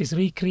spirit is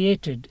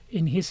recreated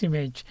in His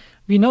image.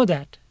 We know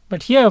that.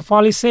 But here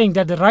Paul is saying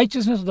that the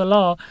righteousness of the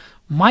law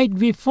might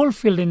be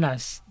fulfilled in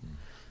us.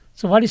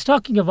 So what he's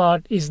talking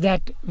about is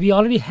that we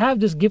already have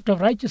this gift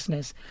of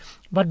righteousness,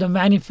 but the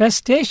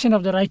manifestation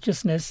of the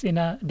righteousness in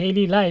our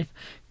daily life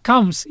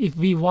comes if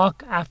we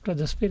walk after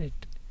the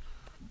Spirit.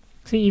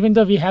 See, even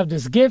though we have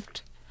this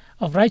gift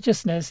of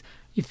righteousness,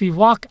 if we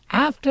walk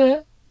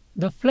after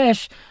the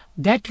flesh,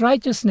 that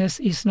righteousness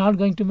is not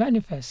going to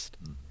manifest.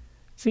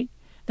 See,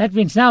 that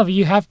means now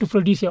you have to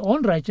produce your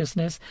own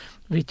righteousness,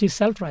 which is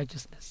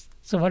self-righteousness.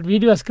 So what we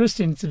do as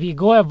Christians, we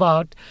go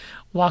about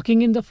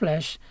walking in the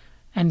flesh,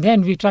 and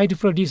then we try to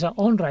produce our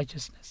own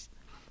righteousness.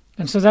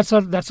 And so that's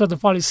what the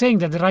Paul is saying,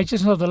 that the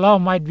righteousness of the law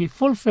might be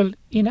fulfilled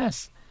in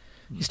us.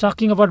 He's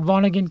talking about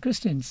born-again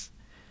Christians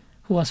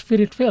who are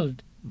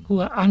Spirit-filled, who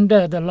are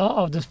under the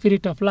law of the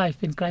Spirit of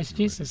life in Christ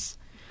Jesus.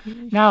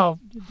 Now,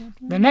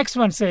 the next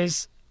one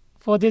says,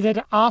 for they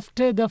that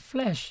after the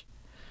flesh.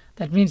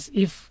 That means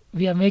if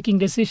we are making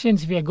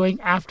decisions, if we are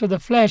going after the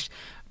flesh,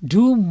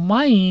 do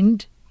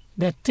mind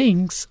the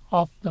things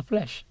of the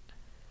flesh.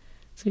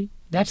 See,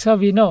 that's how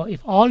we know.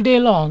 If all day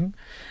long,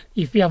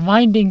 if we are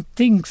minding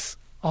things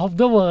of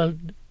the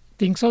world,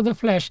 things of the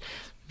flesh,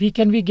 we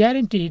can be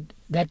guaranteed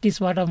that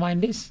is what our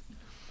mind is.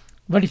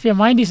 But if your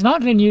mind is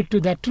not renewed to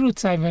that truth,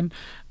 Simon,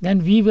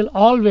 then we will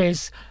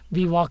always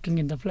be walking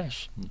in the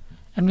flesh.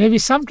 And maybe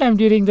sometime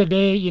during the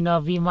day,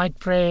 we might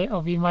pray or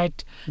we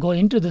might go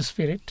into the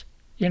Spirit,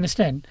 you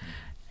understand,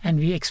 and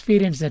we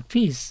experience that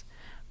peace.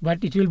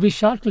 But it will be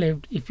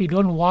short-lived if we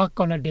don't walk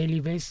on a daily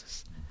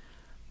basis.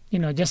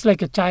 Just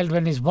like a child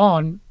when he's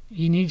born,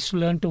 he needs to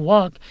learn to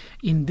walk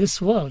in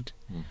this world.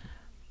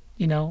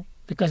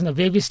 Because in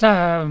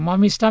the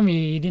mommy's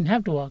tummy, he didn't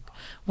have to walk.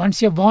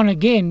 Once you're born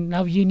again,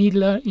 now you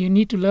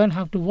need to learn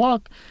how to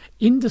walk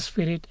in the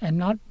Spirit and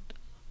not,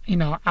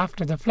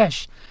 after the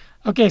flesh.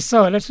 Okay,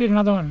 so let's read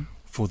another one.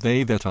 For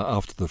they that are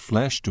after the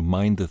flesh do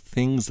mind the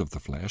things of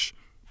the flesh,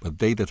 but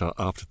they that are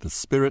after the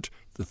Spirit,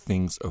 the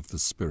things of the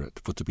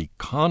Spirit. For to be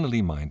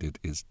carnally minded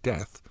is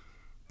death,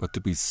 but to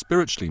be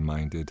spiritually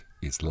minded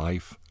is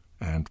life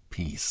and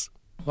peace.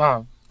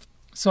 Wow.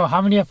 So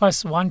how many of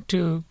us want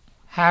to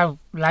have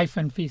life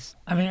and peace?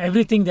 I mean,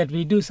 everything that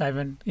we do,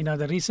 Simon,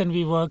 the reason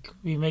we work,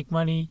 we make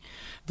money,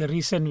 the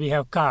reason we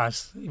have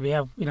cars, we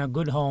have,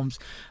 good homes.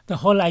 The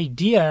whole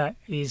idea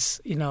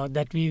is,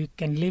 that we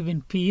can live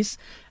in peace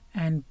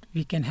and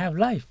we can have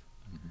life.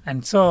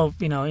 And so,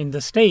 in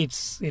the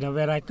States,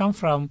 where I come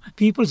from,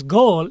 people's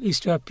goal is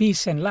to have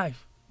peace and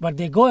life, but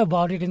they go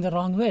about it in the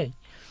wrong way.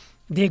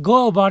 They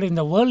go about it in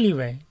the worldly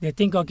way. They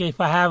think, okay,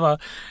 if I have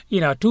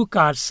 2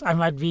 cars, I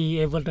might be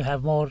able to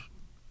have more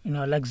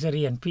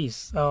luxury and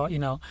peace. Or,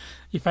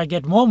 if I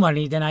get more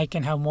money, then I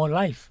can have more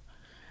life.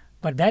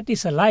 But that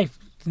is a life.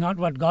 It's not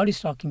what God is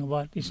talking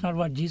about. It's not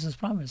what Jesus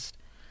promised.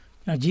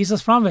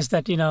 Jesus promised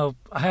that,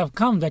 I have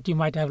come that you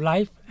might have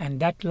life, and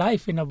that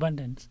life in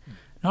abundance.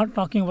 Not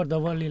talking about the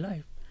worldly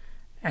life.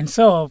 And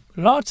so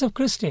lots of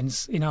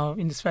Christians,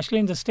 especially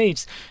in the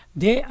States,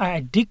 they are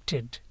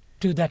addicted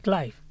to that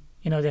life.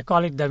 They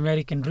call it the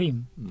American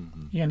dream.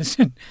 Mm-hmm. You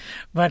understand?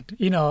 But,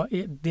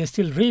 they're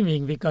still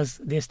dreaming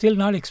because they're still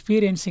not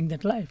experiencing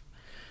that life.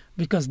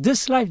 Because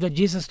this life that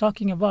Jesus is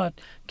talking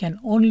about can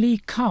only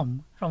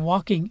come from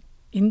walking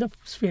in the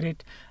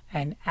Spirit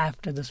and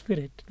after the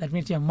Spirit. That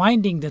means you're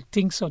minding the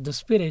things of the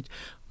Spirit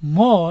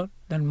more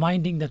than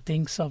minding the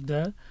things of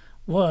the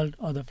world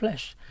or the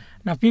flesh.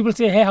 Now people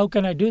say, hey, how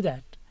can I do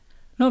that?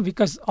 No,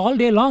 because all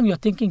day long you're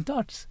thinking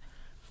thoughts.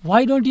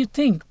 Why don't you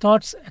think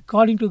thoughts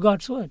according to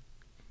God's word?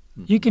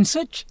 You can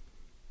search.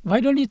 Why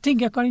don't you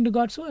think according to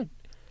God's word?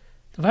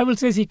 The Bible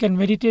says you can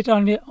meditate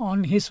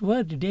on His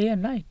word day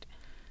and night.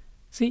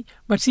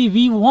 But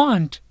we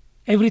want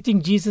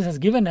everything Jesus has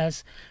given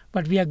us,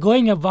 but we are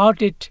going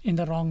about it in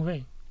the wrong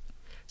way.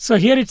 So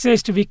here it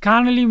says to be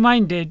carnally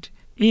minded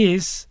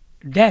is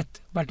death,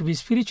 but to be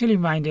spiritually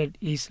minded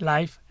is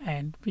life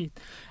and peace.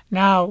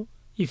 Now,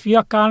 if you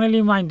are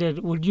carnally minded,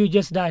 would you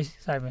just die,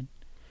 Simon?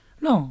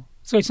 No.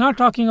 So it's not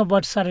talking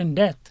about sudden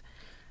death.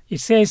 It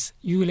says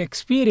you will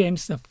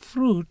experience the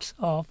fruits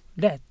of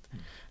death.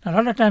 Now, a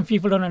lot of times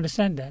people don't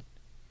understand that.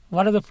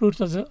 What are the fruits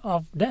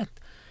of death?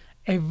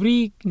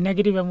 Every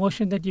negative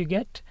emotion that you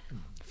get,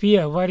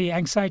 fear, worry,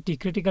 anxiety,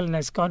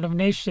 criticalness,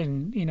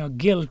 condemnation,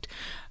 guilt,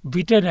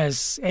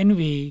 bitterness,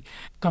 envy,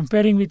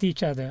 comparing with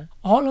each other.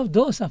 All of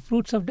those are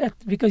fruits of death,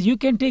 because you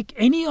can take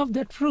any of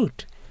that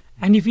fruit,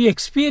 and if you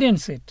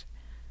experience it,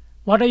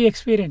 what are you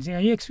experiencing?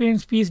 Are you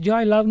experiencing peace,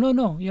 joy, love?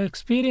 No. You're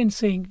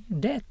experiencing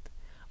death,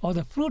 or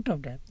the fruit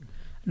of death,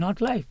 not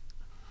life.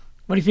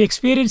 But if you're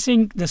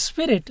experiencing the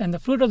Spirit and the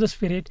fruit of the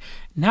Spirit,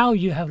 now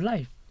you have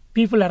life.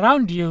 People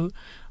around you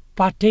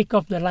partake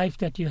of the life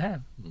that you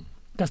have.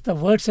 Because the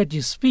words that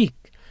you speak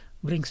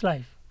brings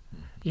life.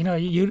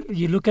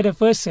 You look at a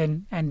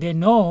person and they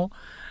know,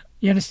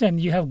 you understand,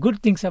 you have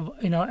good things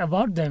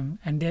about them,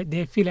 and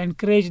they feel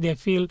encouraged, they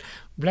feel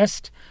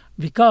blessed,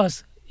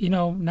 because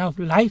now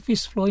life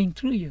is flowing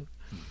through you.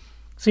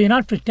 So you're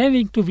not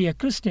pretending to be a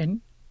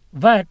Christian,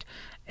 but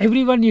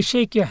everyone you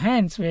shake your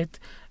hands with,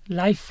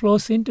 life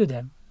flows into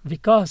them,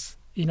 because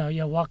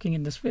you're walking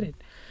in the Spirit.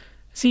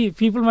 See,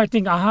 people might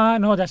think,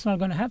 no, that's not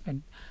going to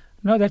happen.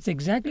 No, that's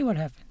exactly what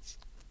happens.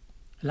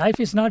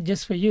 Life is not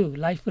just for you.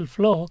 Life will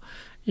flow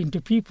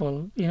into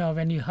people.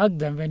 When you hug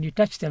them, when you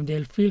touch them,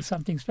 they'll feel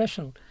something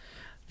special,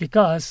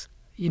 because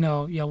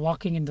you're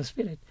walking in the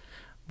Spirit.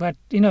 But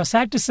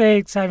sad to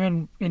say,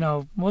 Simon,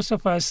 most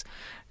of us,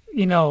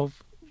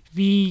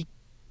 we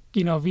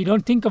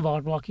don't think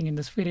about walking in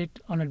the Spirit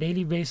on a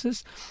daily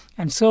basis,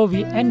 and so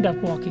we end up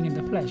walking in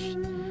the flesh,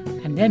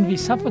 and then we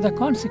suffer the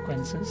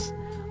consequences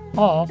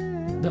of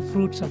the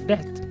fruits of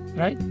death,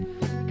 right?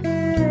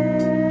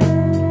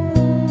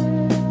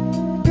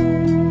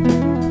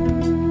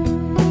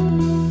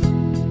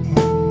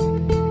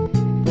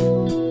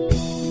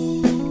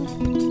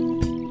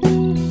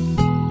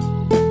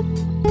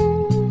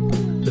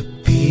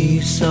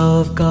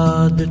 Of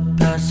God that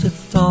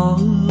passeth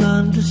all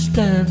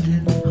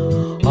understanding,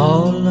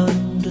 all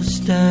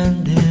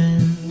understanding.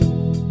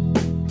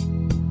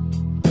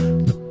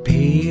 The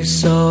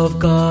peace of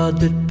God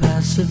that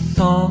passeth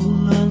all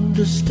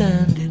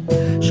understanding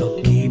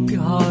shall keep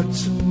your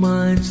hearts and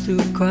minds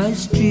through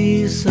Christ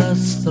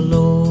Jesus the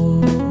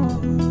Lord.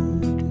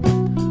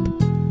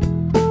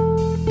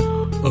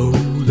 Oh,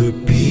 the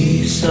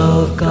peace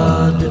of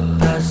God that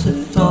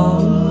passeth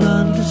all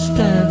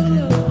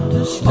understanding,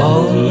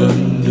 all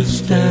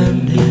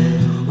understanding.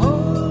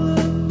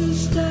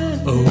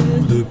 Oh,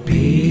 the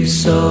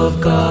peace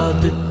of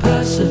God that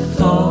passeth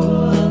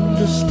all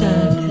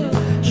understanding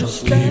shall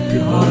keep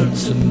your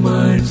hearts and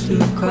minds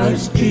through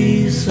Christ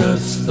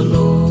Jesus the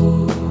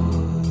Lord.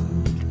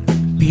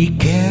 Be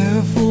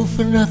careful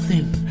for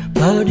nothing,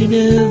 but in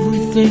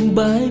everything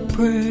by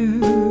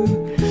prayer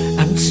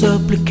and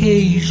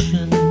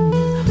supplication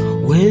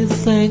with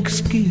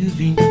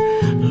thanksgiving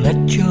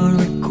let your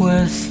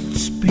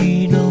requests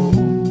be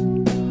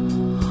known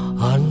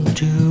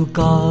unto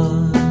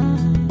God.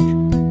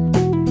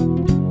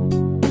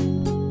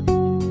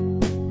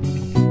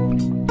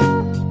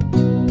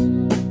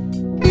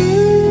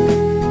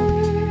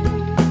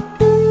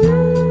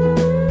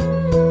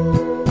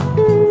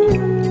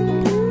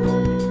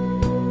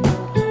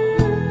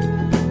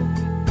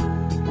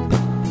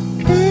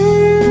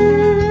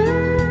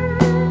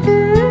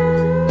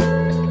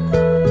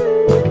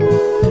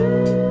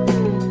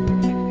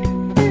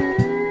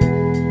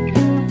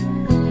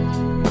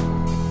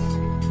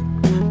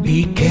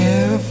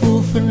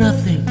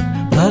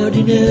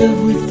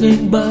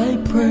 Everything by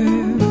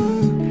prayer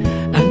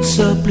and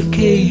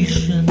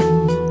supplication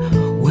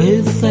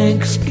with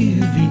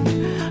thanksgiving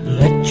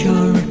let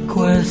your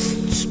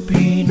requests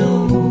be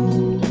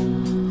known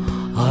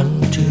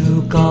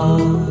unto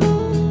God.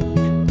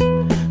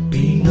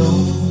 Be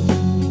known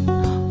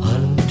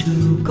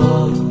unto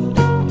God.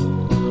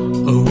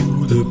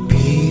 Oh, the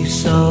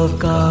peace of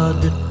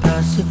God that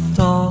passeth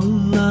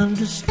all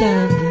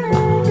understanding,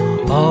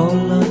 all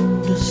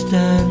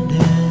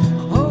understanding.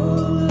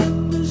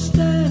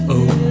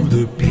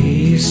 The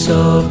peace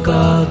of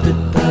God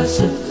that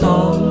passeth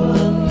all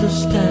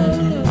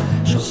understanding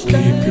shall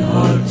keep your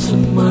hearts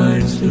and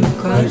minds through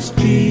Christ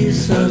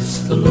Jesus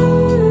the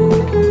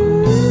Lord.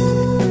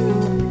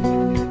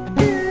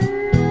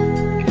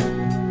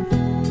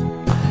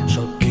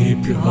 Shall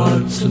keep your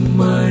hearts and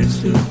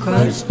minds through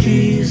Christ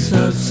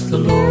Jesus the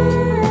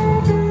Lord.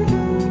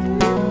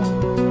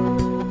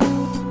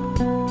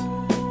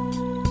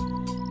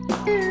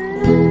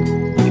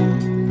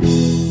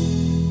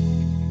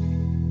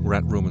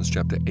 Romans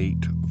chapter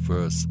 8,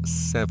 verse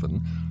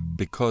 7,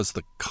 because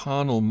the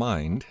carnal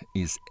mind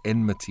is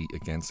enmity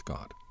against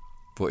God,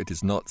 for it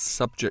is not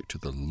subject to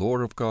the law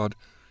of God,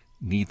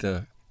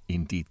 neither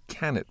indeed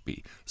can it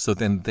be. So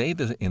then they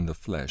that are in the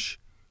flesh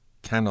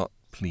cannot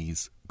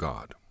please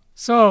God.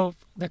 So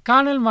the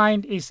carnal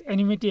mind is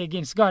enmity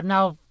against God.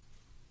 Now,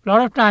 a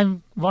lot of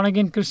time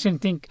born-again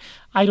Christians think,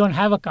 I don't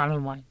have a carnal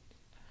mind.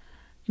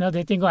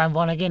 They think, I'm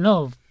born again.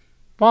 No,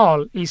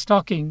 Paul is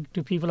talking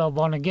to people who are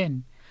born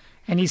again.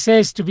 And he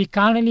says to be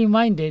carnally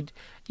minded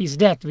is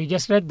death. We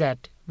just read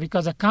that.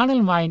 Because a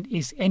carnal mind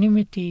is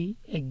enmity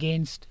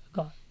against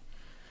God.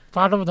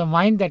 Part of the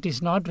mind that is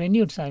not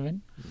renewed,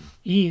 Simon,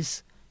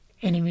 is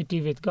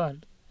enmity with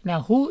God.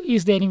 Now, who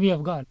is the enemy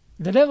of God?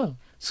 The devil.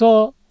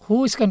 So,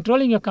 who is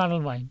controlling your carnal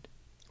mind?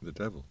 The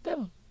devil.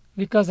 Devil.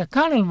 Because the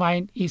carnal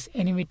mind is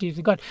enmity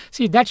to God.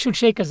 See, that should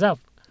shake us up,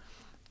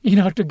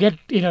 to get,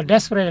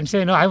 desperate and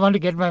say, no, I want to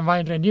get my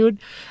mind renewed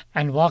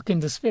and walk in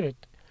the Spirit.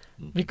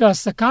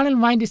 Because the carnal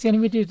mind is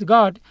enmity to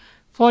God,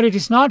 for it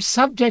is not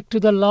subject to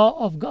the law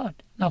of God.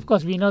 Now, of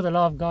course, we know the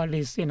law of God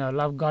is,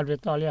 love God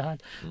with all your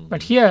heart.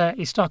 But here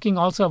he's talking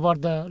also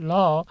about the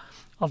law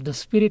of the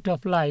Spirit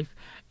of life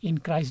in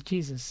Christ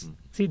Jesus.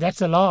 See, that's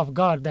the law of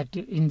God that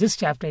in this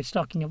chapter it's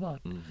talking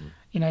about.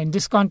 In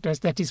this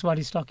context, that is what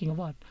he's talking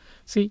about.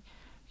 See,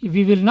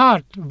 we will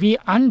not be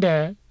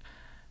under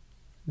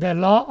the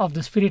law of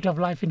the Spirit of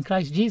life in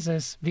Christ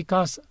Jesus,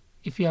 because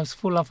if you are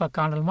full of a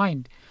carnal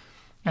mind.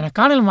 And a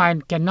carnal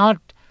mind cannot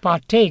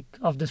partake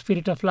of the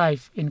Spirit of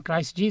life in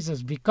Christ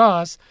Jesus,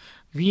 because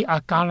we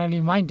are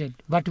carnally minded.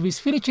 But to be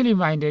spiritually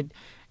minded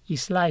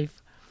is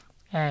life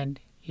and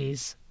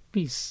is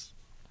peace.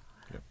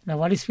 Yep. Now,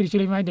 what is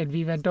spiritually minded?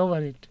 We went over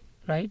it,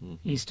 right?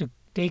 Is to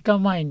take our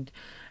mind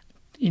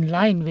in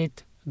line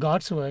with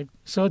God's word,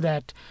 so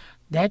that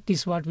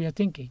is what we are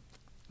thinking.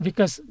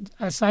 Because,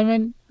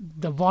 Simon,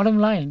 the bottom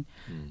line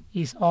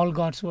is all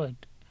God's word.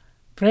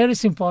 Prayer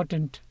is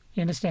important,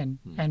 you understand,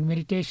 and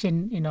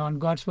meditation, on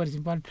God's word is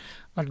important.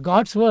 But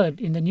God's word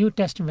in the New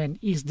Testament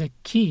is the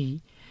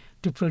key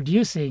to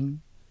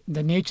producing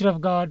the nature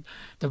of God,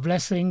 the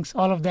blessings,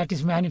 all of that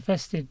is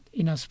manifested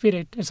in our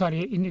spirit.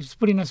 It's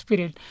put in our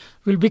spirit,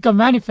 will become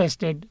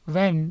manifested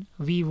when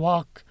we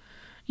walk,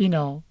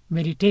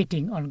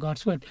 meditating on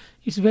God's word.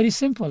 It's very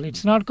simple.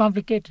 It's not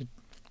complicated.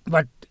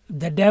 But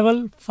the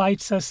devil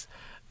fights us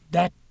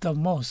that the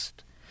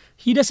most.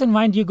 He doesn't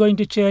mind you going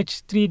to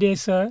church 3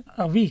 days a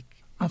week.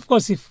 Of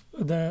course, if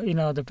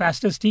the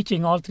pastor's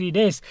teaching all 3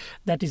 days,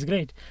 that is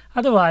great.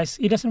 Otherwise,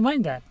 he doesn't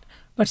mind that.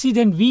 But see,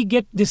 then we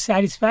get this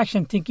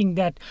satisfaction thinking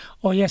that,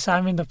 oh yes,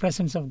 I'm in the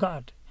presence of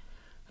God.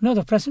 No,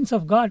 the presence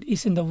of God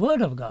is in the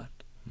Word of God.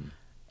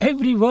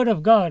 Every word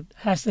of God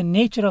has the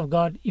nature of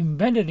God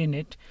embedded in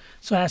it.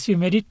 So as you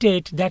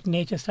meditate, that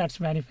nature starts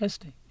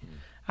manifesting.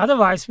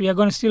 Otherwise, we are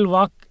going to still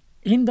walk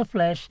in the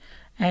flesh,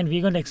 and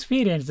we're going to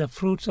experience the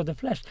fruits of the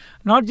flesh.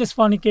 Not just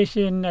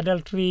fornication,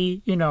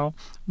 adultery,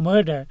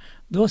 murder.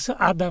 Those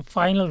are the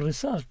final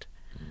result.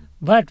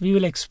 But we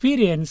will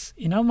experience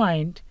in our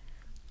mind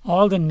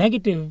all the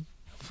negative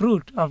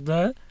fruit of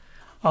the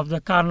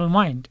carnal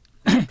mind.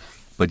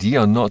 But ye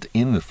are not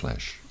in the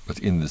flesh, but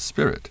in the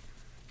Spirit,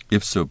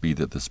 if so be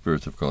that the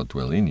Spirit of God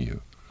dwell in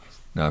you.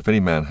 Now if any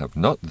man have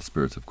not the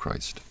Spirit of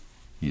Christ,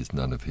 he is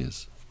none of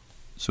his.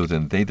 So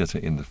then they that are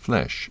in the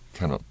flesh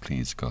cannot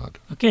please God.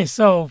 Okay,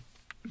 so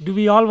do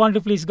we all want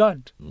to please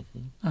God?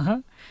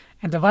 And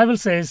the Bible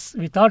says,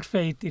 without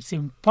faith, it's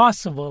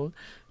impossible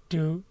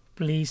to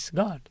please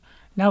God.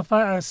 Now,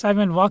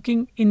 Simon,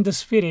 walking in the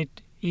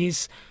Spirit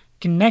is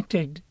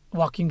connected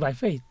walking by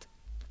faith.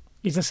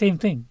 It's the same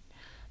thing.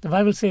 The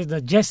Bible says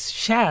the just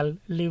shall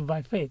live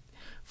by faith.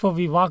 For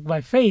we walk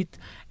by faith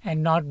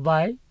and not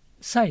by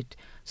sight.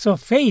 So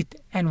faith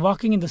and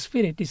walking in the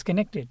Spirit is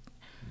connected.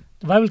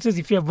 The Bible says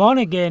if you're born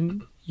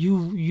again,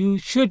 you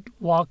should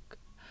walk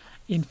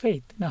in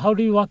faith. Now, how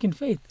do you walk in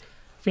faith?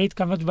 Faith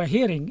comes by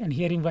hearing, and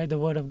hearing by the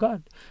word of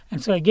God.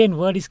 And so again,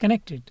 word is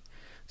connected.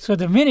 So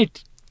the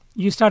minute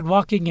you start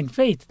walking in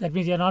faith, that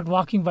means you're not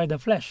walking by the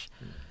flesh.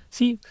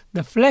 See,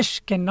 the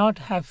flesh cannot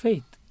have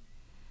faith.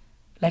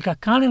 Like a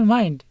carnal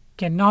mind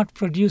cannot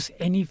produce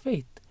any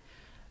faith.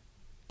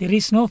 There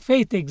is no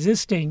faith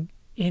existing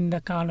in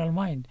the carnal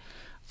mind.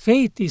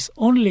 Faith is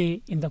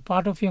only in the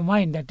part of your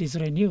mind that is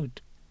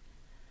renewed.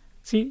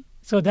 See,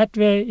 so that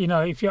way,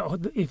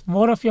 if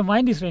more of your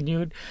mind is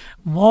renewed,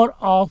 more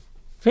of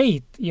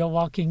faith you're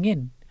walking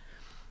in.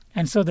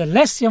 And so the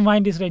less your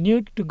mind is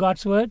renewed to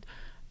God's word,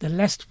 the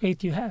less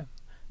faith you have.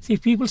 See,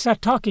 if people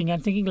start talking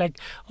and thinking like,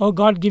 oh,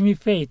 God, give me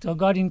faith, or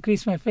God,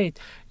 increase my faith.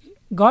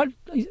 God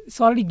has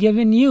already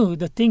given you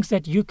the things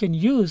that you can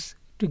use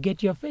to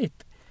get your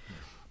faith.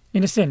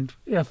 In a sense,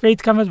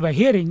 faith comes by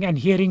hearing, and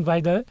hearing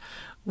by the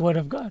word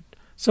of God.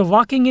 So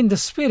walking in the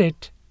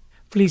Spirit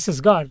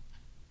pleases God.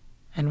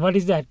 And what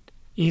is that?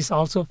 Is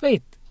also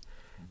faith.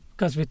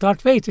 Because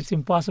without faith, it's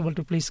impossible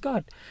to please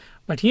God.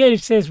 But here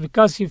it says,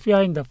 because if you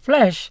are in the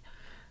flesh,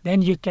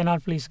 then you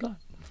cannot please God.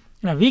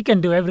 Now, we can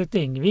do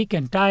everything. We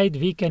can tithe,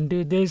 we can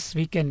do this,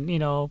 we can,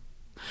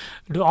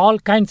 do all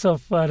kinds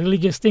of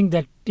religious things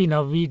that,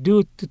 we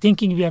do to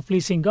thinking we are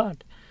pleasing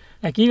God.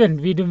 Like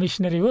even we do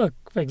missionary work.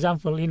 For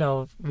example,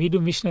 we do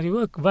missionary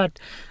work. But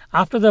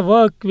after the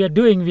work we are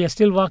doing, we are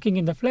still walking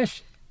in the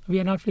flesh. We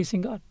are not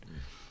pleasing God.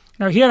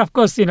 Now here, of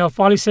course,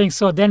 Paul is saying,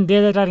 so then they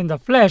that are in the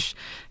flesh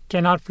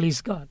cannot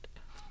please God.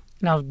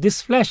 Now,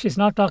 this flesh is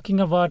not talking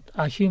about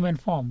a human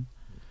form,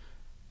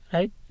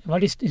 right?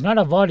 What is not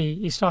a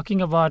body, is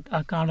talking about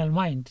a carnal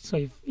mind.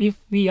 So if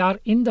we are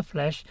in the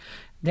flesh,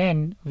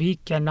 then we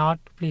cannot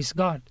please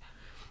God.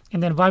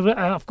 And then Bible,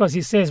 of course,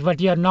 he says,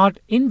 but you are not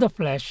in the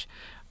flesh,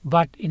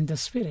 but in the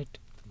Spirit.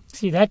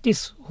 See, that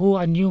is who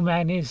a new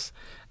man is.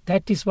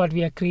 That is what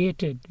we are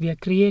created. We are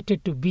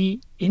created to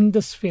be in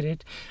the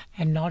Spirit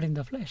and not in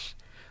the flesh.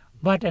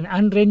 But an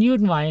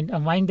unrenewed mind, a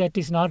mind that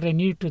is not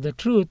renewed to the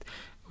truth,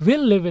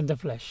 will live in the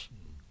flesh,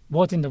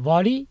 both in the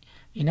body,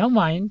 in our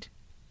mind,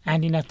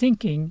 and in our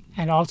thinking,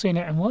 and also in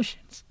our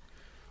emotions.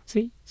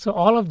 See? So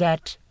all of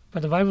that,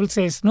 but the Bible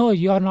says, no,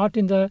 you are not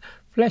in the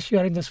flesh, you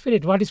are in the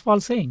spirit. What is Paul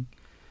saying?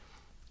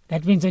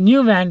 That means the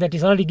new man that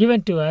is already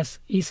given to us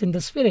is in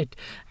the spirit.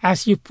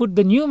 As you put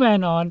the new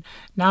man on,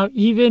 now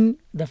even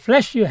the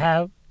flesh you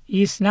have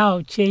is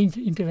now changed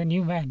into the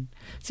new man.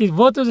 See,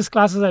 both of these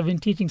classes I've been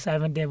teaching,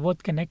 Simon, they're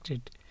both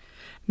connected.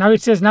 Now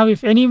it says, now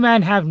if any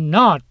man have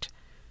not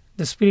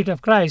the Spirit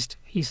of Christ,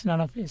 he's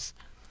none of his.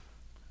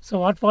 So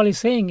what Paul is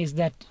saying is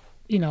that,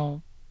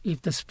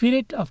 if the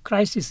Spirit of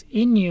Christ is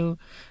in you,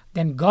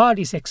 then God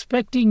is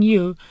expecting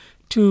you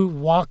to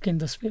walk in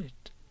the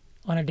Spirit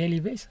on a daily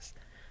basis.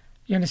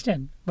 You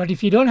understand? But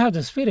if you don't have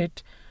the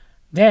Spirit,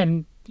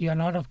 then you are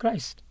not of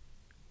Christ,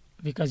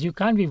 because you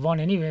can't be born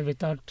anyway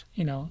without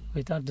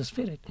the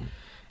Spirit.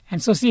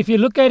 And so see, if you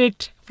look at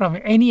it from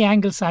any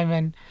angle,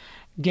 Simon,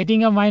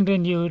 getting a mind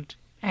renewed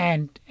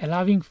and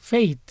allowing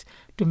faith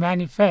to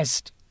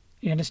manifest,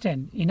 you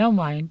understand, in our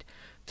mind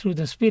through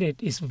the Spirit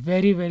is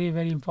very, very,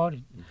 very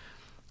important.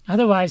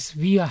 Otherwise,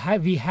 we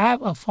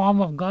have a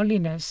form of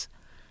godliness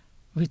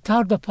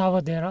without the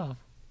power thereof.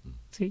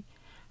 See,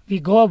 we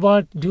go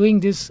about doing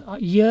this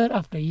year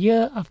after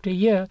year after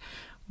year,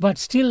 but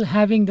still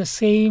having the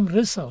same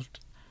result.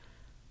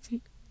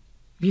 See,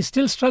 we're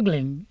still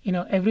struggling,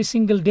 every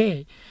single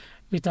day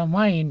with our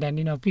mind.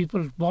 And,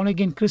 people,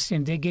 born-again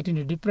Christians, they get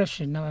into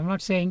depression. Now, I'm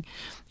not saying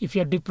if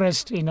you're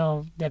depressed,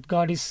 that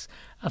God is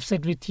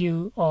upset with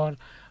you,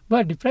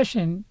 but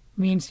depression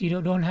means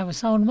you don't have a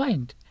sound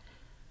mind.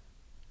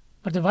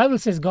 But the Bible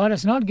says God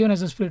has not given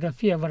us a spirit of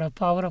fear, but a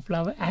power of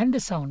love and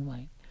a sound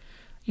mind.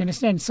 You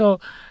understand?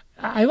 So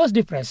I was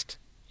depressed,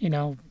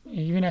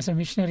 even as a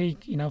missionary,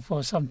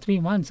 for some 3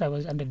 months I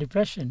was under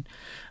depression,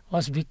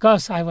 was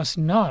because I was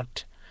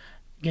not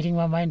getting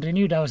my mind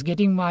renewed. I was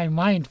getting my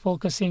mind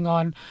focusing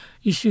on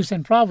issues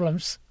and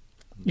problems,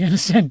 you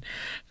understand,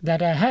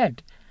 that I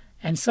had.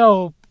 And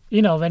so,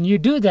 when you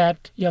do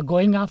that, you're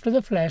going after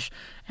the flesh,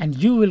 and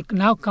you will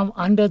now come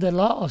under the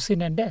law of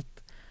sin and death.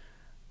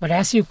 But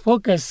as you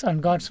focus on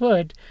God's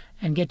word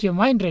and get your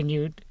mind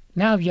renewed,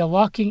 now you're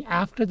walking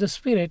after the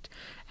Spirit,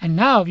 and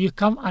now you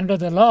come under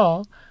the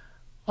law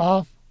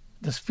of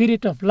the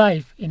Spirit of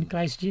life in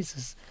Christ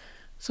Jesus.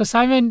 So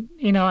Simon,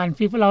 and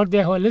people out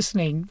there who are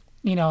listening,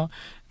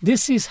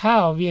 this is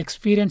how we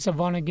experience a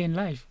born-again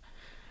life,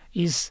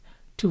 is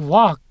to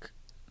walk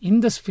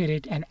in the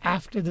Spirit and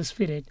after the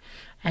Spirit,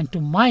 and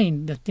to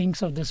mind the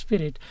things of the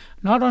Spirit,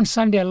 not on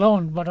Sunday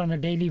alone, but on a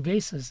daily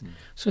basis,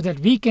 so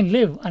that we can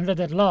live under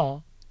that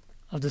law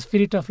of the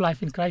Spirit of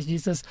life in Christ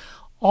Jesus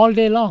all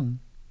day long.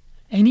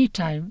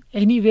 Anytime,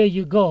 anywhere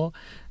you go,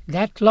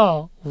 that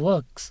law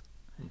works.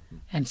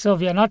 And so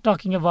we are not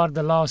talking about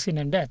the law of sin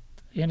and death.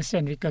 You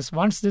understand? Because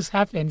once this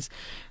happens,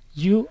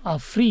 you are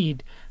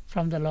freed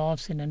from the law of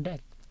sin and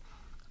death.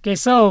 Okay,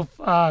 so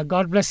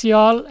God bless you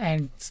all.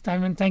 And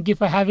Simon, thank you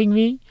for having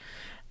me.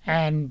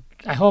 And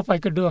I hope I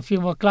could do a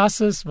few more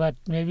classes, but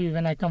maybe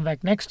when I come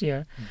back next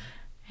year.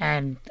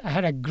 And I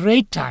had a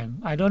great time.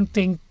 I don't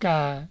think,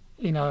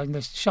 in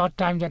the short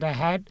time that I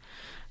had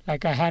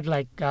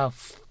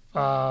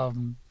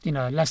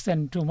less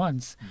than 2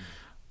 months.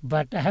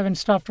 But I haven't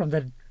stopped from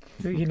the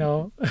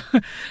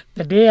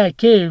day I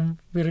came,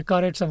 we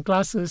recorded some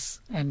classes,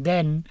 and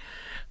then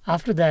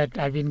after that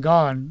I've been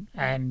gone,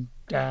 and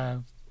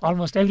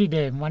almost every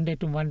day, Monday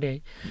to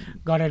Monday,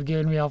 God had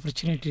given me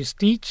opportunity to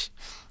teach,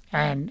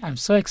 and I'm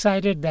so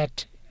excited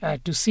that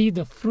to see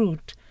the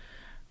fruit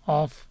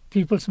of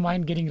people's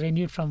mind getting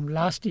renewed from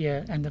last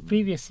year and the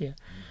previous year.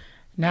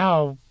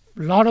 Now,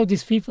 a lot of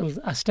these people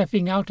are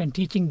stepping out and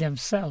teaching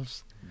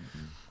themselves.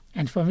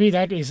 And for me,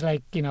 that is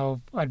like,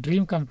 a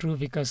dream come true,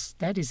 because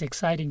that is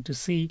exciting to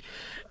see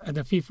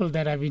the people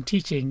that I've been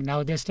teaching.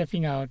 Now they're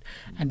stepping out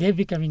and they're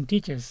becoming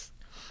teachers.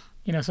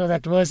 So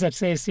that verse that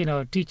says,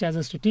 teach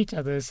others to teach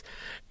others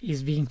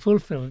is being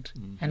fulfilled.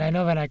 And I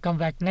know when I come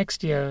back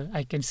next year,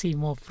 I can see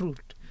more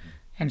fruit.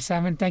 And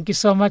Simon, thank you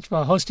so much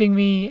for hosting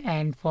me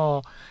and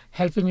for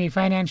helping me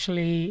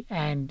financially,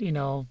 and,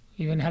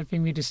 even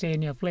helping me to stay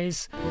in your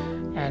place,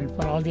 and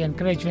for all the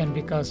encouragement,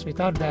 because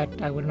without that,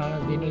 I would not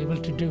have been able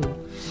to do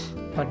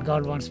what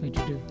God wants me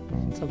to do.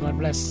 So God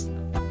bless.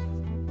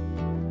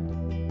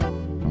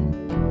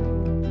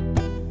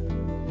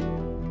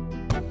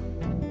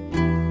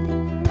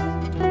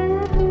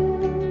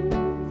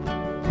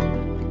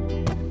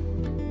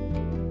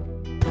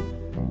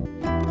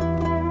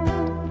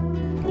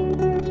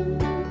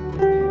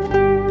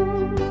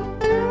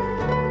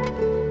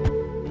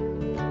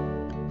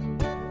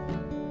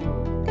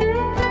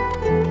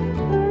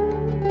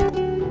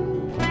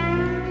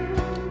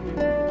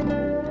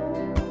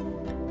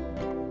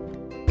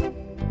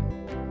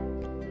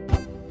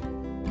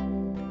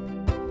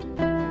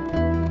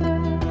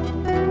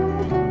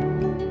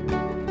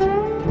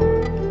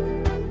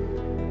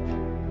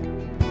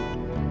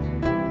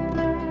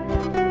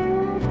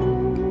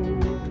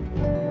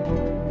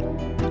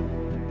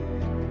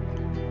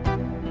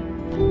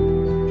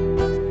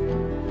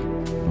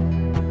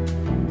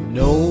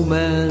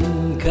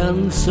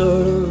 can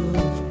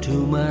serve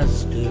two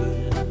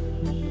masters,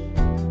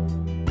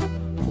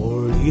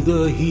 for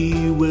either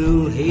he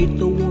will hate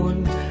the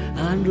one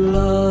and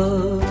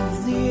love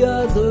the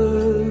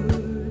other,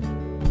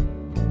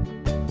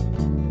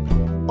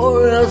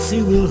 or else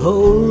he will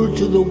hold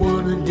to the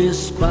one and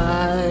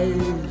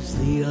despise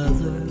the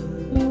other.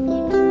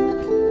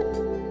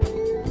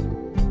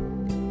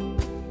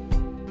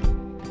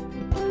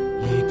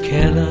 Ye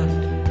cannot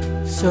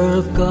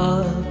serve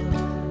God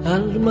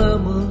and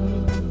mammon.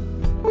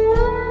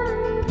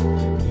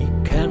 Ye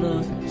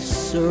cannot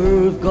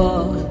serve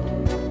God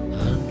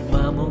and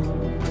mammon.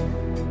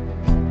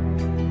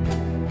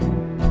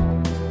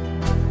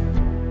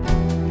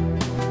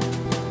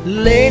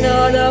 Lay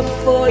not up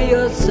for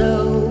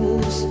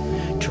yourselves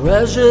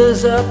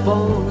treasures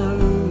upon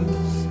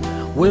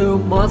earth, where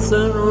moth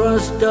and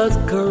rust doth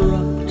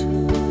corrupt,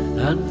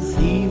 and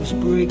thieves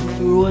break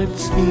through and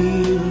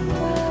steal.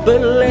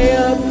 But lay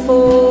up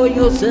for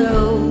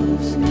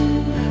yourselves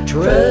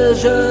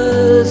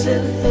treasures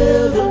in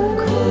heaven,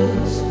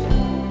 'cause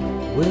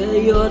where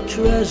your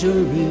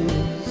treasure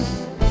is,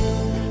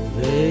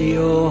 there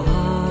your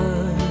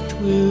heart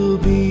will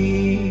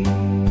be.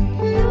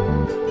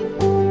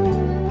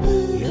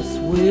 Yes,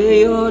 where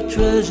your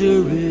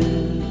treasure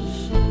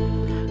is,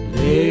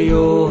 there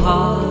your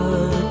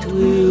heart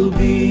will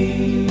be.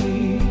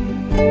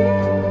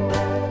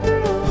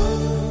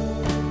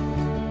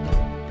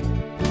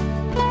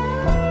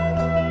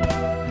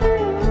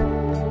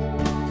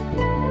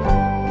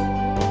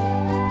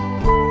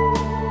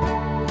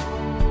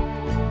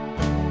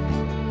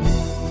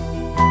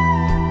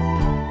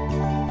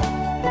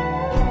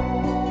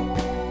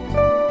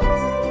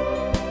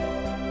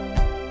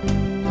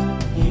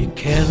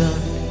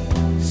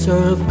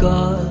 Serve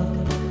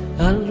God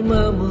and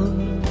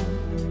mammon.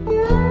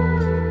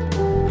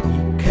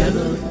 You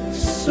cannot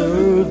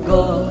serve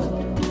God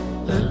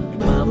and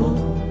mammon.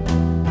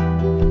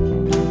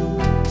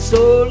 So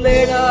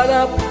lay not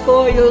up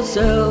for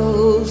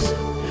yourselves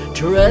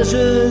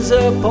treasures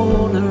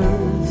upon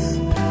earth,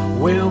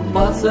 where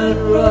moth and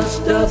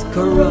rust doth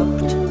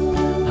corrupt,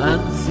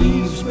 and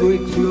thieves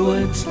break through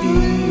and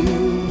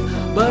steal.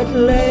 But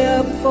lay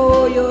up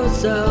for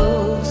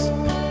yourselves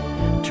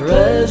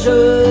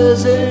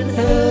treasures in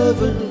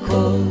heaven,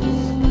 'cause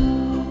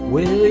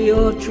where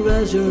your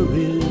treasure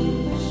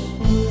is,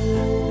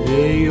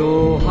 there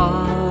your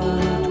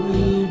heart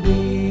will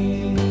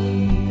be.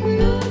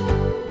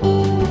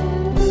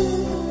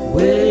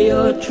 Where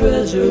your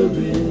treasure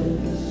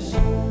is,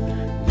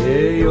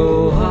 there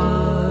your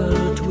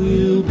heart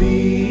will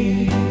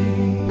be.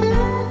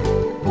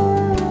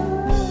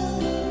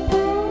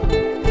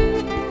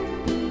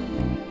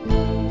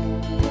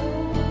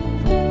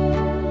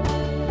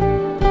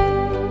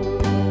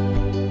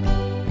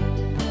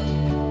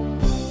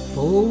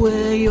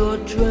 Where your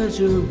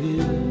treasure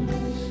is,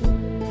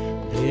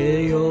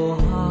 there your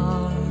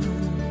heart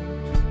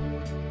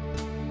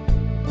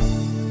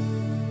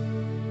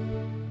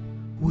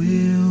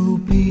will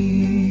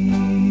be.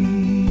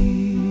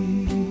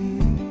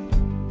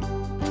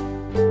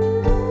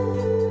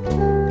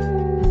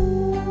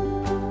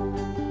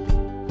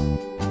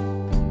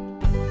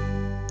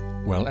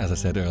 Well, as I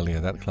said earlier,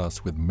 that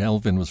class with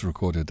Melvin was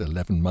recorded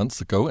 11 months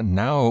ago, and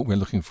now we're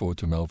looking forward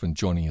to Melvin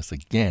joining us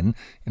again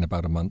in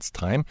about a month's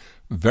time.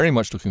 Very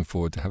much looking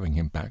forward to having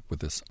him back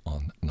with us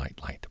on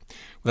Nightlight.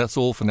 Well, that's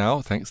all for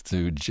now. Thanks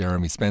to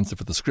Jeremy Spencer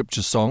for the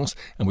scripture songs,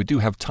 and we do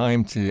have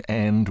time to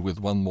end with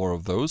one more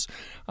of those.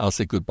 I'll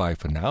say goodbye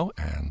for now,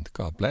 and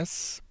God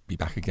bless. Be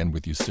back again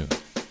with you soon.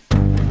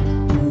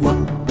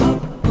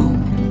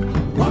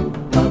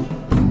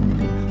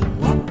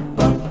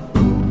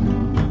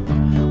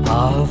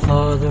 Our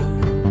Father,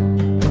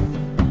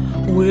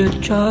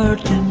 which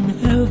art in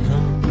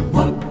heaven,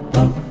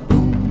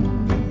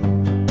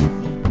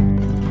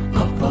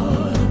 our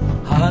Father,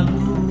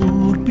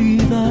 hallowed be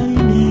thy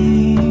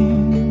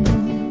name.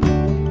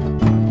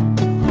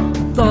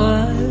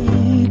 Thy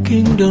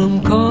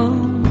kingdom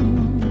come,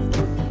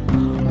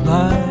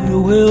 thy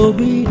will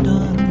be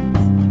done,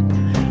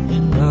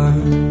 in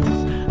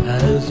earth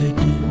as it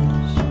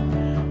is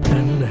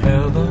in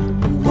heaven.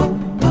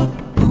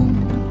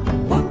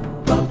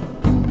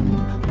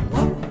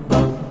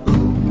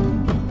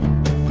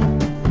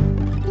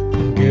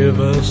 Give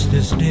us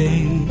this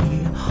day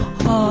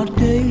our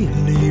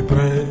daily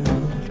bread,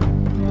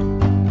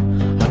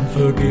 and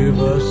forgive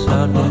us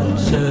our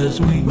debts as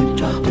we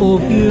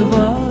forgive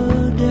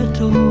our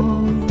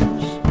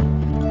debtors.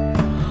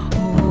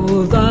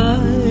 Oh, thy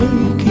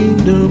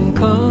kingdom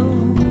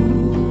come,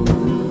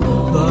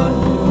 thy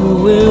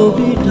will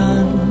be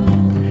done,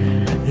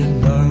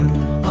 in earth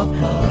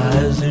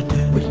as it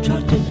is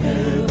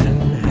in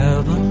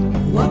heaven.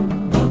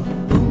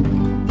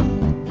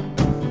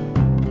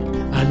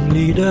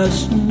 Lead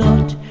us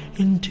not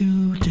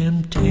into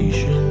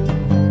temptation,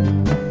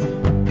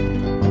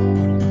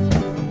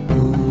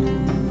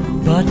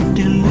 but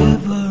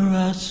deliver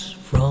us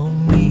from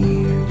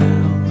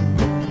evil.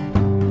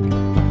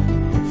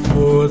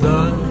 For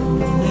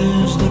thine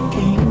is the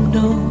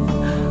kingdom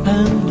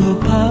and the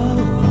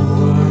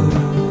power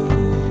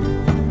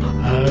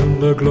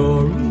the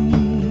glory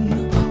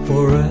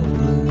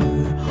forever.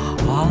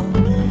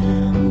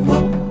 Amen.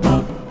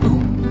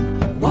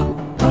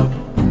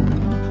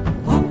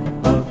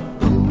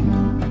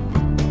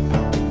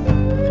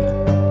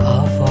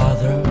 Our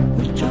Father,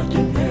 which art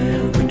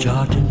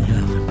in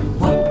heaven,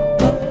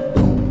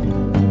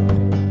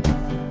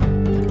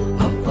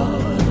 our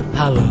Father,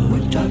 hallowed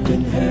which art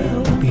in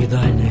heaven, be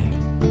thy name.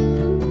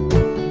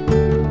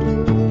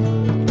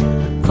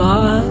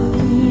 Thy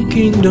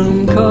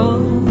kingdom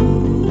come,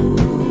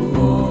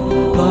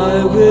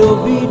 thy will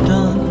be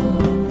done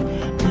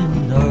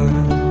in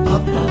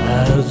earth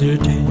as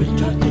it is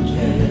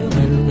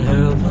in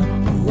heaven.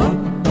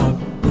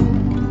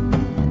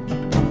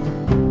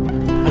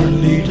 And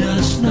lead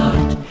us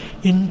not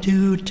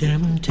into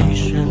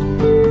temptation,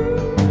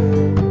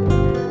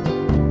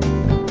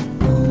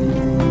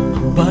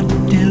 but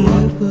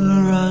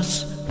deliver us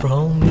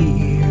from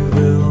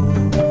evil.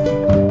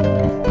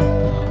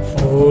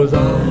 For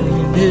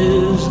thine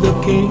is the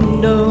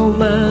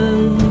kingdom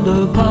and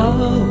the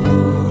power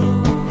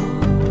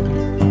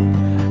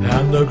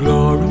and the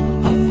glory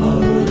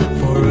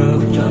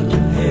forever.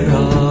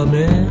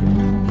 Amen.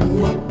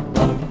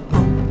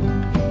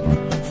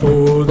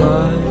 For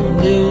thine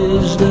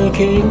is the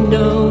kingdom